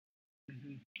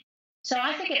 Mm-hmm. So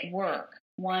I think at work,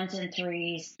 1s and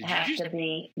 3s have to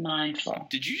be mindful.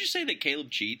 Did you just say that Caleb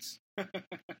cheats?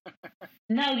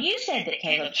 No, you said that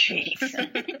Caleb cheats.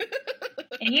 And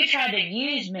you tried to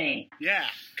use me. Yeah,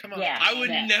 come on. Yeah, I would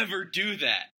never do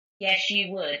that. Yes,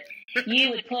 you would. You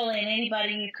would pull in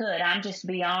anybody you could. I'm just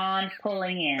beyond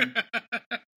pulling in.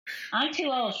 I'm too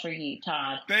old for you,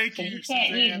 Todd. Thank So you, you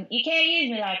can't Suzanne. you can't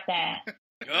use me like that.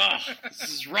 Ugh, this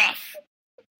is rough.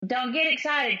 Don't get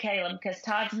excited, Caleb, because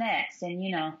Todd's next, and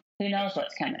who knows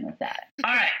what's coming with that.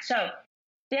 All right. So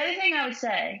the other thing I would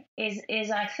say is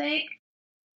I think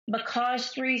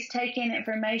because 3s take in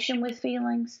information with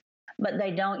feelings, but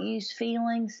they don't use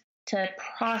feelings to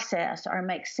process or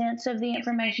make sense of the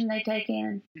information they take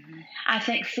in, Mm-hmm. I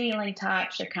think feeling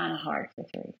types are kind of hard for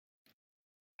 3s.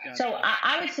 Gotcha. So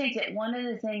I would think that one of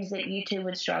the things that you two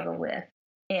would struggle with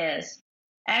is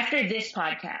after this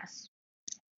podcast,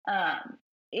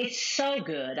 it's so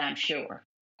good, I'm sure,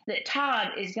 that Todd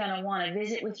is going to want to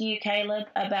visit with you, Caleb,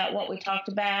 about what we talked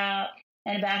about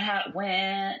and about how it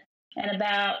went and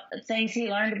about things he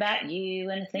learned about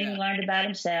you and the things he learned about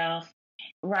himself,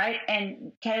 right?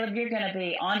 And Caleb, you're going to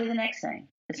be on to the next thing.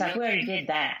 It's like we already did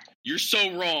that. You're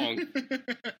so wrong.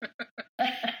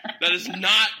 That is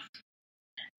not...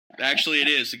 Actually, it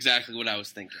is exactly what I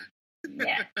was thinking.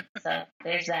 Yeah, so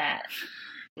there's that.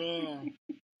 Oh.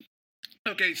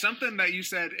 Okay, something that you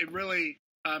said, it really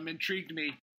intrigued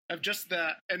me of just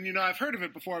and I've heard of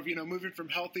it before of moving from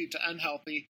healthy to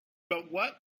unhealthy, but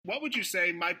what would you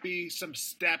say might be some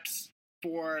steps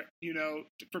for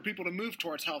for people to move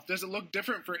towards health? Does it look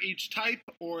different for each type,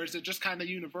 or is it just kind of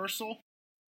universal?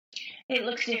 It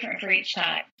looks different for each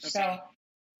type. Okay. So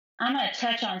I'm going to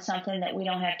touch on something that we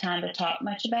don't have time to talk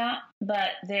much about,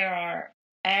 but there are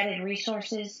added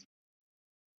resources.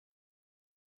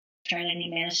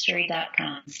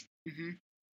 TrinityMinistry.com. Mm-hmm.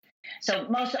 So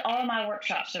all of my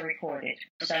workshops are recorded.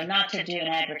 Okay. So not to do an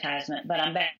advertisement, but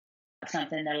I'm back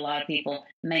something that a lot of people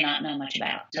may not know much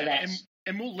about. So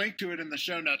and we'll link to it in the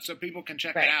show notes so people can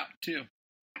check Right. it out too.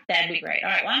 That'd be great.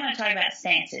 All right, well, I'm going to talk about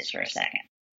stances for a second.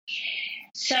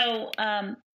 So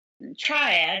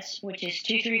triads, which is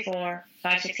 2, 3, 4,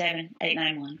 5, 6, 7, 8,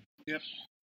 9, 1, Yep.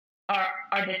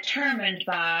 are determined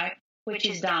by which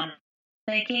is dominant,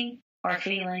 thinking or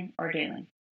feeling or doing.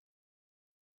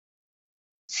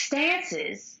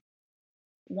 Stances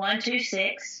 1, 2,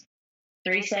 6,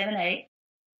 3, 7, 8,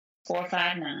 4,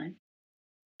 5, 9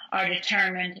 are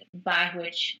determined by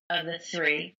which of the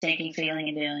 3, thinking, feeling,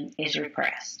 and doing, is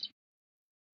repressed.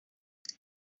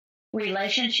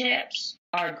 Relationships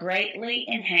are greatly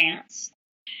enhanced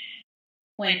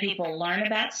when people learn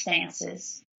about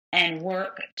stances and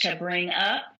work to bring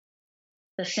up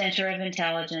the center of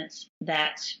intelligence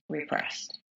that's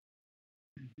repressed.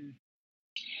 Mm-hmm.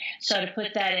 So to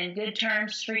put that in good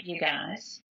terms for you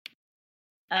guys,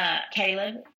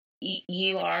 Caleb,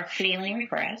 you are feeling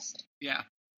repressed. Yeah.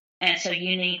 And so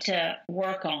you need to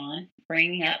work on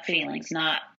bringing up feelings,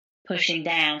 not pushing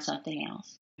down something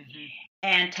else. Mm-hmm.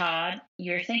 And Todd,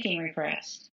 you're thinking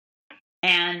repressed.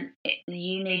 And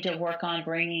you need to work on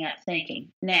bringing up thinking.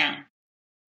 Now,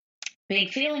 being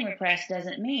feeling repressed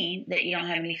doesn't mean that you don't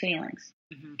have any feelings.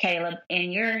 Mm-hmm. Caleb,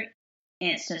 in your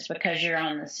instance, because you're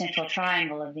on the central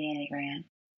triangle of the Enneagram,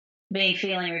 being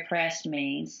feeling repressed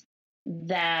means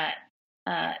that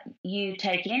you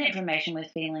take in information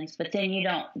with feelings, but then you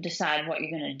don't decide what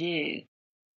you're going to do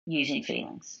using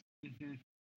feelings. Mm-hmm.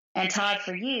 And Todd,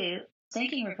 for you,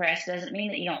 thinking repressed doesn't mean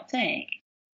that you don't think.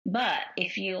 But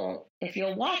if you'll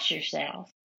watch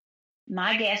yourself,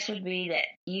 my guess would be that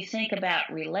you think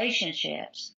about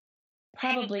relationships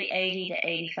probably 80 to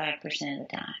 85% of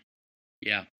the time.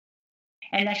 Yeah.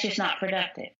 And that's just not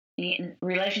productive.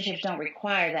 relationships don't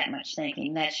require that much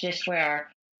thinking. That's just where our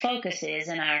focus is,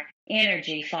 and our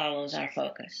energy follows our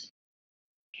focus.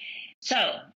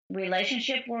 So,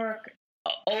 relationship work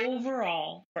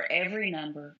overall for every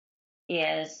number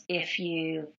is, if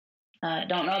you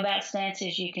don't know about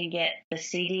stances, you can get the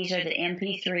CDs or the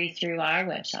MP3 through our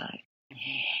website.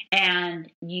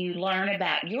 And you learn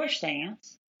about your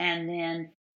stance, and then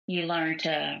you learn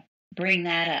to bring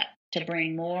that up, to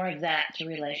bring more of that to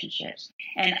relationships.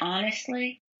 And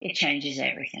honestly, it changes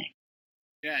everything.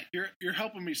 Yeah, you're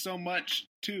helping me so much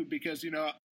too, because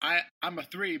I'm a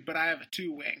 3, but I have a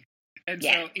 2 wing, and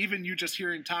so even you just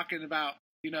hearing talking about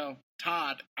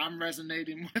Todd, I'm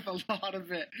resonating with a lot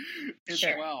of it as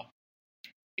well.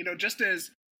 Just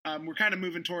as we're kind of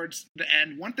moving towards the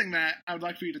end, one thing that I would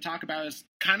like for you to talk about is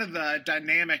kind of the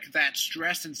dynamic that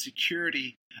stress and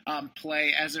security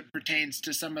play as it pertains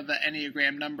to some of the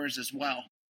Enneagram numbers as well.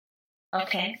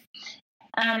 Okay.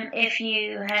 If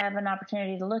you have an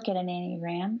opportunity to look at an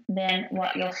Enneagram, then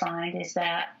what you'll find is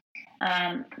that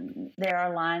there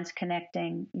are lines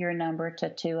connecting your number to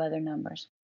 2 other numbers.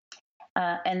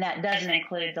 And that doesn't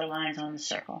include the lines on the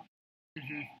circle.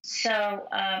 Mm-hmm. So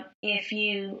if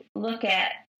you look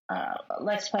at,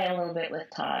 let's play a little bit with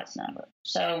Todd's number.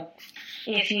 So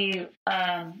if you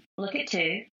look at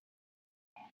 2,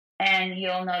 and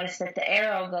you'll notice that the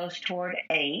arrow goes toward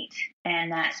 8,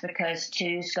 and that's because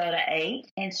 2s go to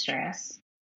 8 in stress.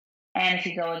 And if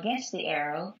you go against the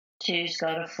arrow, 2s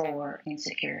go to 4 in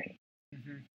security.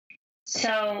 Mm-hmm.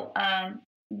 So,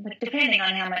 but depending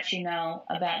on how much you know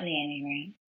about the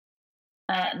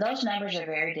Enneagram, those numbers are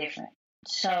very different.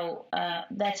 So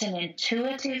that's an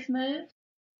intuitive move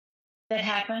that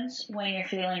happens when you're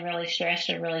feeling really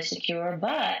stressed or really secure,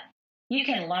 but you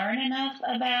can learn enough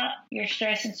about your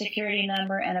stress and security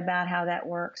number and about how that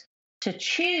works to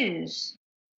choose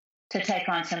to take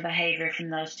on some behavior from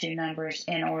those 2 numbers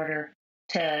in order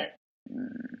to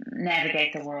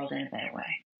navigate the world in a better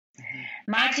way. Mm-hmm.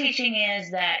 My teaching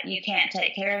is that you can't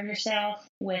take care of yourself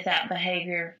without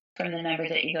behavior from the number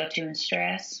that you go to in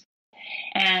stress.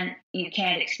 And you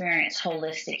can't experience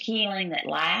holistic healing that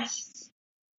lasts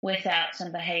without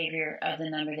some behavior of the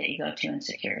number that you go to in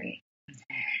security.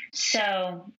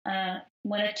 So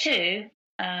when a 2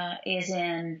 is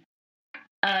in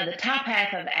the top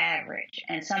half of average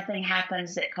and something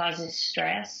happens that causes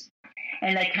stress,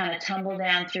 and they kind of tumble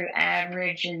down through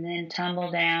average and then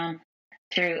tumble down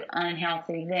through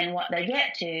unhealthy, then what they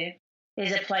get to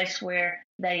is a place where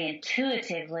they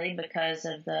intuitively, because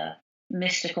of the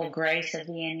mystical grace of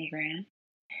the Enneagram,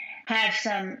 have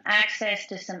some access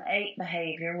to some 8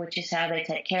 behavior, which is how they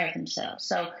take care of themselves.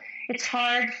 So it's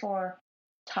hard for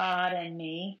Todd and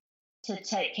me to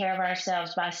take care of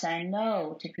ourselves by saying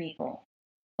no to people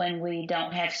when we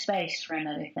don't have space for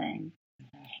another thing.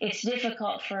 It's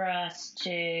difficult for us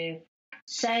to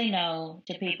say no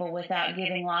to people without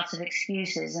giving lots of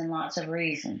excuses and lots of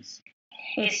reasons.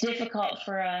 It's difficult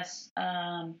for us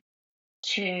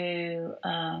to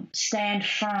stand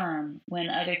firm when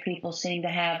other people seem to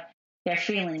have their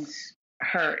feelings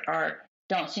hurt or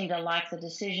don't seem to like the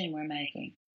decision we're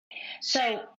making.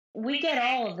 So we get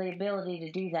all of the ability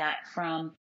to do that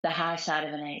from the high side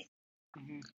of an 8.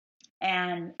 Mm-hmm.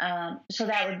 And so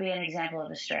that would be an example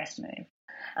of a stress move.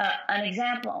 An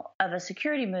example of a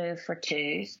security move for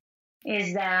 2s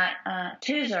is that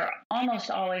 2s are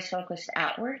almost always focused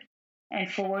outward, and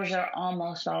 4s are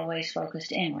almost always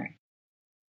focused inward.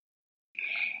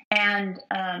 And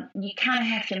you kind of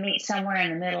have to meet somewhere in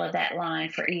the middle of that line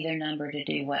for either number to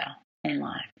do well in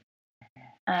life.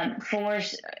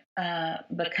 4s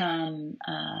become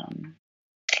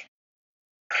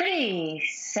pretty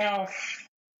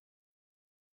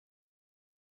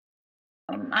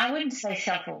I wouldn't say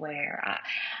self-aware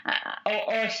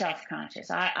or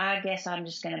self-conscious. I guess I'm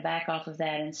just going to back off of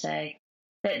that and say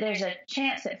that there's a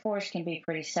chance that 4s can be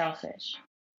pretty selfish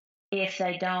if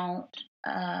they don't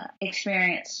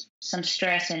experience some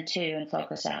stress in 2 and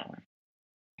focus outward.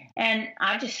 And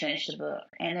I've just finished the book,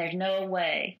 and there's no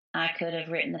way I could have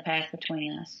written The Path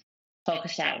Between Us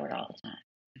focused outward all the time.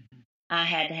 Mm-hmm. I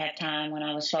had to have time when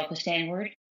I was focused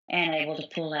inward and able to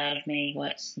pull out of me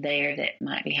what's there that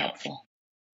might be helpful.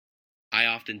 I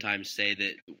oftentimes say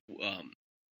that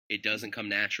it doesn't come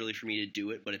naturally for me to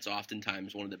do it, but it's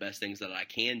oftentimes one of the best things that I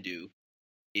can do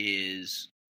is,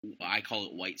 I call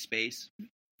it white space.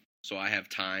 So I have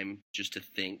time just to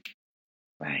think.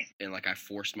 Right. And I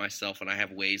forced myself, and I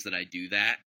have ways that I do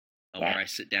that where I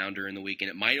sit down during the week, and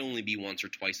it might only be once or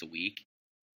twice a week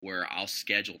where I'll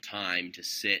schedule time to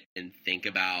sit and think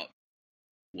about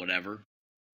whatever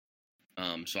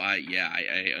So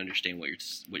I understand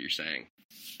what you're saying.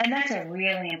 And that's a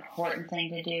really important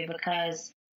thing to do,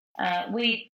 because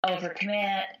we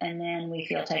overcommit, and then we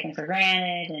feel taken for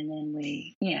granted, and then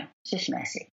it's just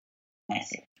messy.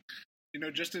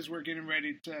 Just as we're getting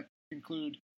ready to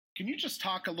conclude, can you just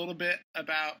talk a little bit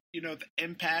about, the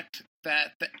impact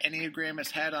that the Enneagram has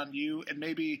had on you, and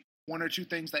maybe one or two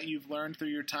things that you've learned through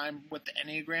your time with the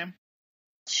Enneagram?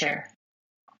 Sure.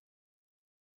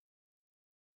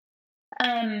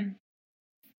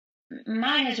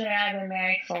 My husband and I have been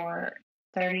married for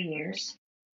 30 years.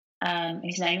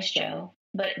 His name is Joe,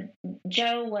 but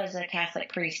Joe was a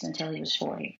Catholic priest until he was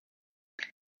 40.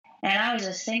 And I was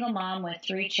a single mom with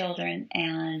 3 children,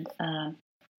 and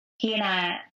he and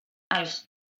I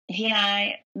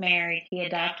married. He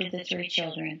adopted the 3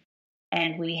 children,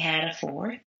 and we had a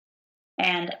 4th.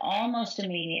 And almost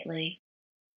immediately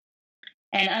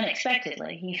and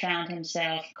unexpectedly, he found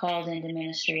himself called into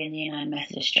ministry in the United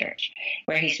Methodist Church,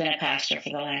 where he's been a pastor for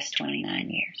the last 29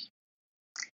 years.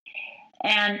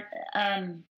 And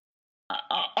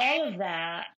all of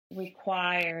that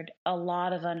required a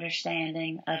lot of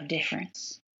understanding of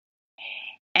difference.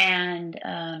 And,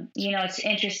 it's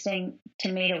interesting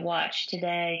to me to watch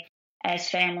today as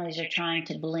families are trying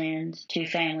to blend 2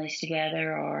 families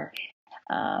together, or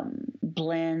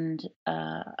blend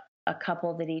a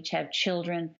couple that each have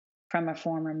children from a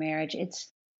former marriage.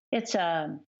 It's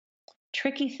a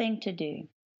tricky thing to do.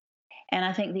 And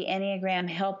I think the Enneagram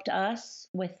helped us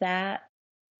with that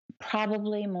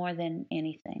probably more than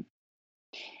anything.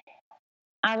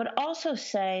 I would also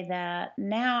say that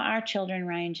now our children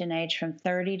range in age from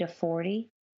 30 to 40,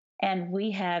 and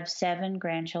we have 7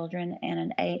 grandchildren and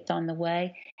an 8th on the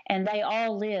way, and they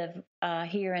all live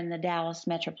here in the Dallas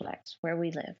Metroplex where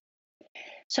we live.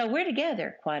 So we're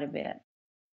together quite a bit.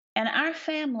 And our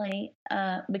family,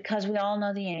 because we all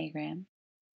know the Enneagram,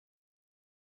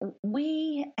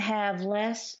 we have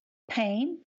less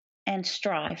pain and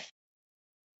strife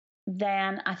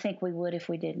than I think we would if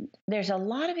we didn't. There's a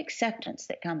lot of acceptance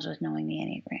that comes with knowing the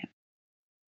Enneagram.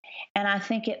 And I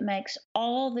think it makes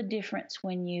all the difference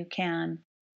when you can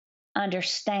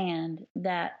understand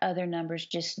that other numbers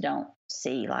just don't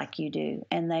see like you do,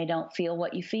 and they don't feel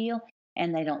what you feel,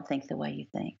 and they don't think the way you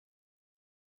think.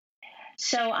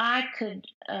 So I could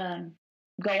go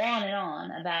on and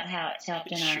on about how it's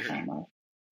helped in our family.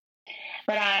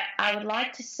 But I would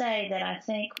like to say that I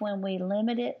think when we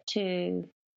limit it to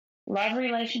love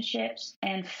relationships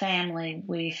and family,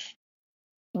 we've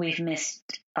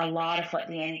missed a lot of what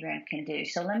the Enneagram can do.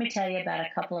 So let me tell you about a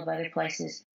couple of other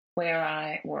places where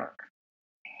I work.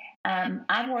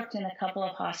 I've worked in a couple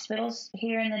of hospitals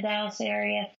here in the Dallas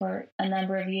area for a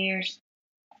number of years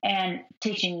and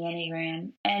teaching the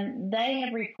Enneagram. And they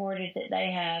have reported that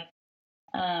they have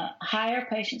higher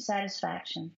patient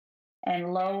satisfaction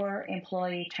and lower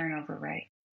employee turnover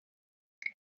rate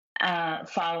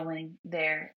following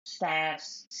their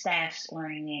staff's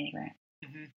learning the Enneagram.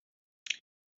 Mm-hmm.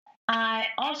 I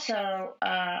also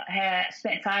had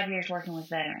spent 5 years working with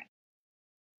veterans.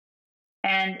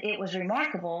 And it was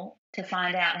remarkable to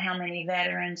find out how many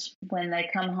veterans, when they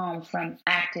come home from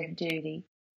active duty,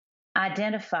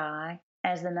 identify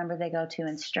as the number they go to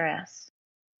in stress,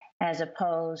 as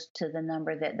opposed to the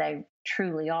number that they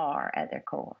truly are at their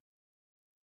core.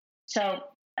 So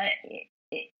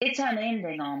it's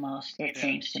unending almost, it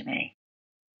seems to me.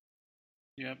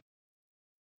 Yep.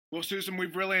 Well, Susan,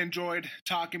 we've really enjoyed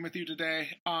talking with you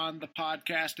today on the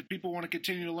podcast. If people want to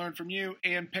continue to learn from you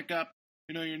and pick up,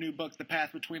 your new book, The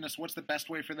Path Between Us, what's the best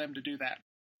way for them to do that?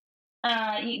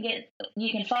 You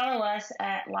can follow us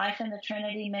at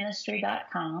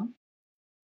lifeinthetrinityministry.com.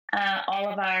 All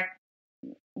of our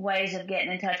ways of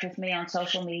getting in touch with me on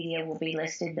social media will be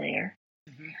listed there.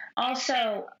 Mm-hmm.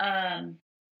 Also,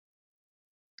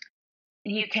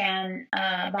 you can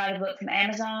buy the book from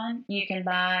Amazon. You can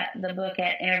buy the book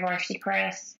at InterVarsity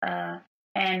Press.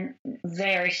 And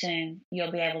very soon,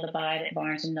 you'll be able to buy it at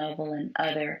Barnes & Noble and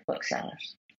other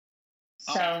booksellers.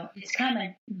 So it's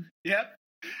coming. Yep.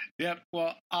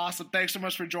 Well, awesome. Thanks so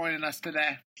much for joining us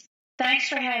today. Thanks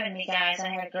for having me, guys. I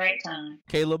had a great time.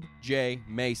 Caleb J.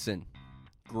 Mason.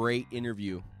 Great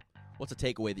interview. What's a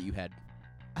takeaway that you had?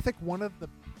 I think one of the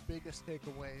biggest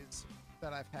takeaways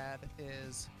that I've had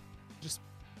is just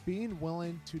being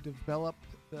willing to develop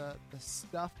the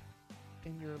stuff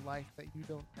in your life that you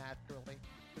don't naturally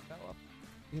develop.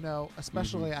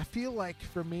 Especially I feel like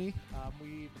for me,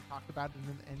 we talked about it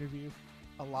in the interview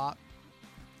a lot,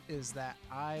 is that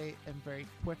I am very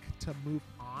quick to move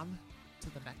on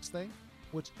to the next thing,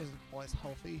 which isn't always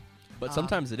healthy But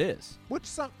sometimes it is. Which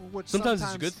sometimes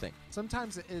it's a good thing.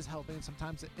 Sometimes it is healthy, and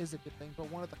sometimes it is a good thing.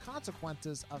 But one of the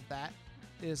consequences of that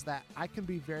is that I can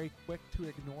be very quick to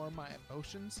ignore my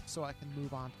emotions so I can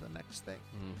move on to the next thing.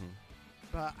 Mm-hmm.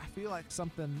 But I feel like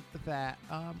something that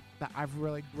that I've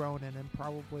really grown in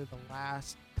probably the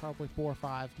last 4,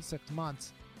 5, 6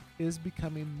 months is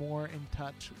becoming more in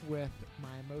touch with my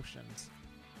emotions.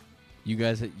 You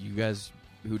guys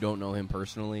who don't know him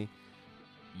personally,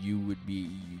 you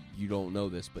don't know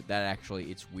this, but that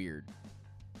actually, it's weird.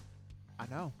 I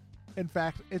know. In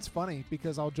fact, it's funny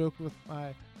because I'll joke with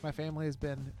my family has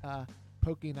been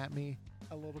poking at me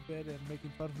a little bit and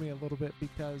making fun of me a little bit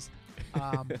because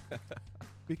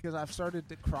because I've started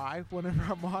to cry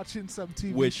whenever I'm watching some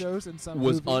TV shows and some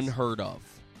was movies. Unheard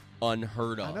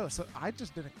of. I know. So I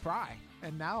just didn't cry,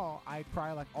 and now I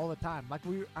cry like all the time. Like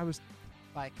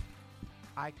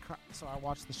so I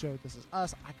watched the show This Is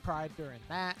Us. I cried during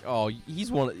that. Oh,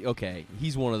 he's one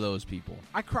of those people.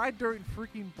 I cried during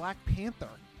freaking Black Panther.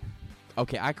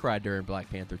 Okay, I cried during Black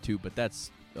Panther too, but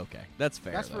that's okay. That's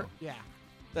fair though.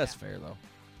 That's fair though.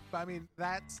 But I mean,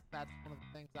 that's one of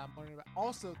the things I'm learning about.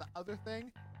 Also, the other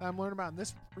thing that I'm learning about, and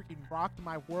this freaking rocked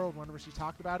my world whenever she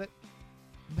talked about it,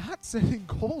 not setting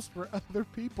goals for other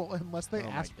people unless they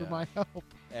ask for my help.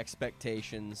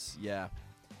 Expectations, yeah.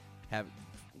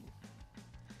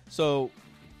 So,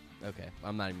 okay,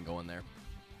 I'm not even going there.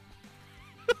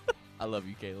 I love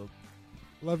you, Caleb.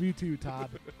 Love you too, Todd.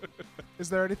 Is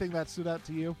there anything that stood out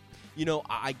to you? You know,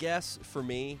 I guess for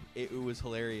me, it was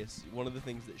hilarious. One of the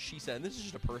things that she said, and this is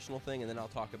just a personal thing, and then I'll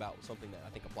talk about something that I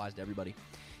think applies to everybody,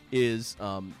 is,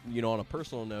 on a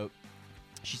personal note,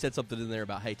 she said something in there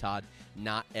about, hey, Todd,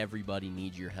 not everybody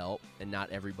needs your help, and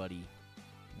not everybody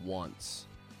wants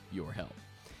your help.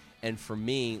 And for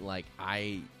me, like,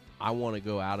 I want to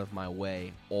go out of my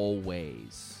way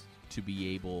always to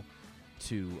be able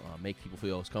to make people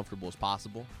feel as comfortable as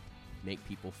possible, make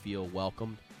people feel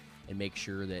welcomed, and make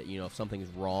sure that, if something is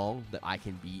wrong, that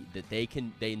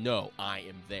they know I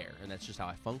am there, and that's just how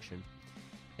I function.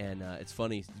 And it's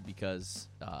funny because,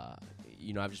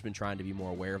 I've just been trying to be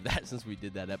more aware of that since we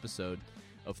did that episode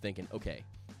of thinking, okay,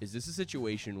 is this a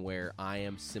situation where I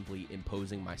am simply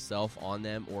imposing myself on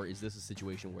them, or is this a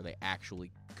situation where they actually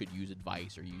could use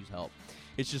advice or use help?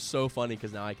 It's just so funny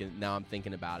because now I'm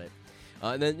thinking about it.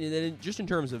 And then just in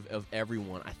terms of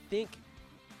everyone, I think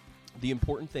the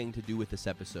important thing to do with this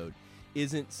episode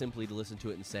isn't simply to listen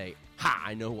to it and say, ha,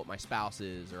 I know what my spouse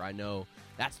is, or I know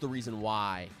that's the reason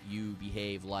why you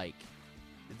behave like.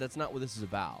 That's not what this is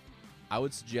about. I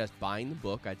would suggest buying the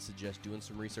book. I'd suggest doing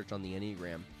some research on the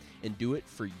Enneagram and do it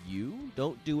for you.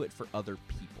 Don't do it for other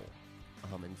people.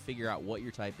 And figure out what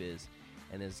your type is.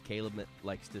 And as Caleb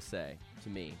likes to say to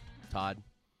me, Todd,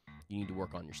 you need to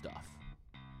work on your stuff.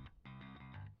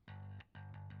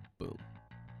 Boom.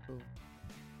 Boom.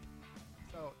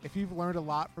 So if you've learned a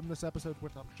lot from this episode,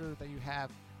 which I'm sure that you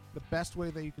have, the best way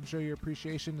that you can show your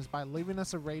appreciation is by leaving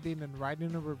us a rating and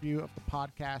writing a review of the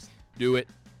podcast. Do it.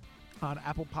 On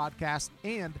Apple Podcasts.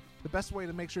 And the best way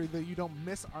to make sure that you don't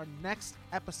miss our next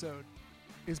episode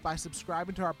is by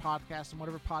subscribing to our podcast on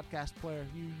whatever podcast player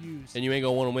you use. And you ain't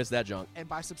going to want to miss that junk. And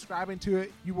by subscribing to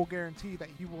it, you will guarantee that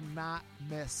you will not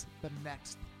miss the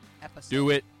next episode. Do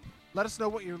it. Let us know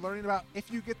what you're learning about.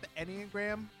 If you get the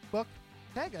Enneagram book,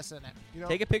 tag us in it.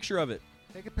 Take a picture of it.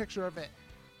 Take a picture of it.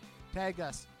 Tag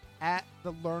us at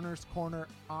The Learner's Corner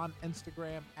on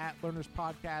Instagram, at Learner's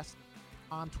Podcast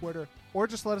on Twitter, or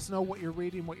just let us know what you're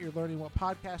reading, what you're learning, what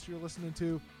podcast you're listening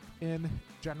to in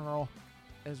general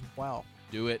as well.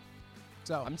 Do it.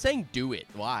 So I'm saying do it.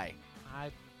 Why?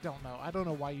 I don't know. I don't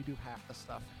know why you do half the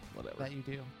stuff that you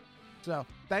do. So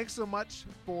thanks so much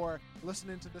for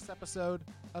listening to this episode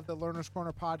of the Learner's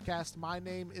Corner podcast. My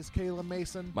name is Caleb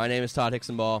Mason. My name is Todd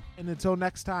Hicksonball. And until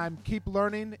next time, keep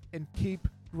learning and keep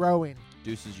growing.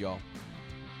 Deuces, y'all.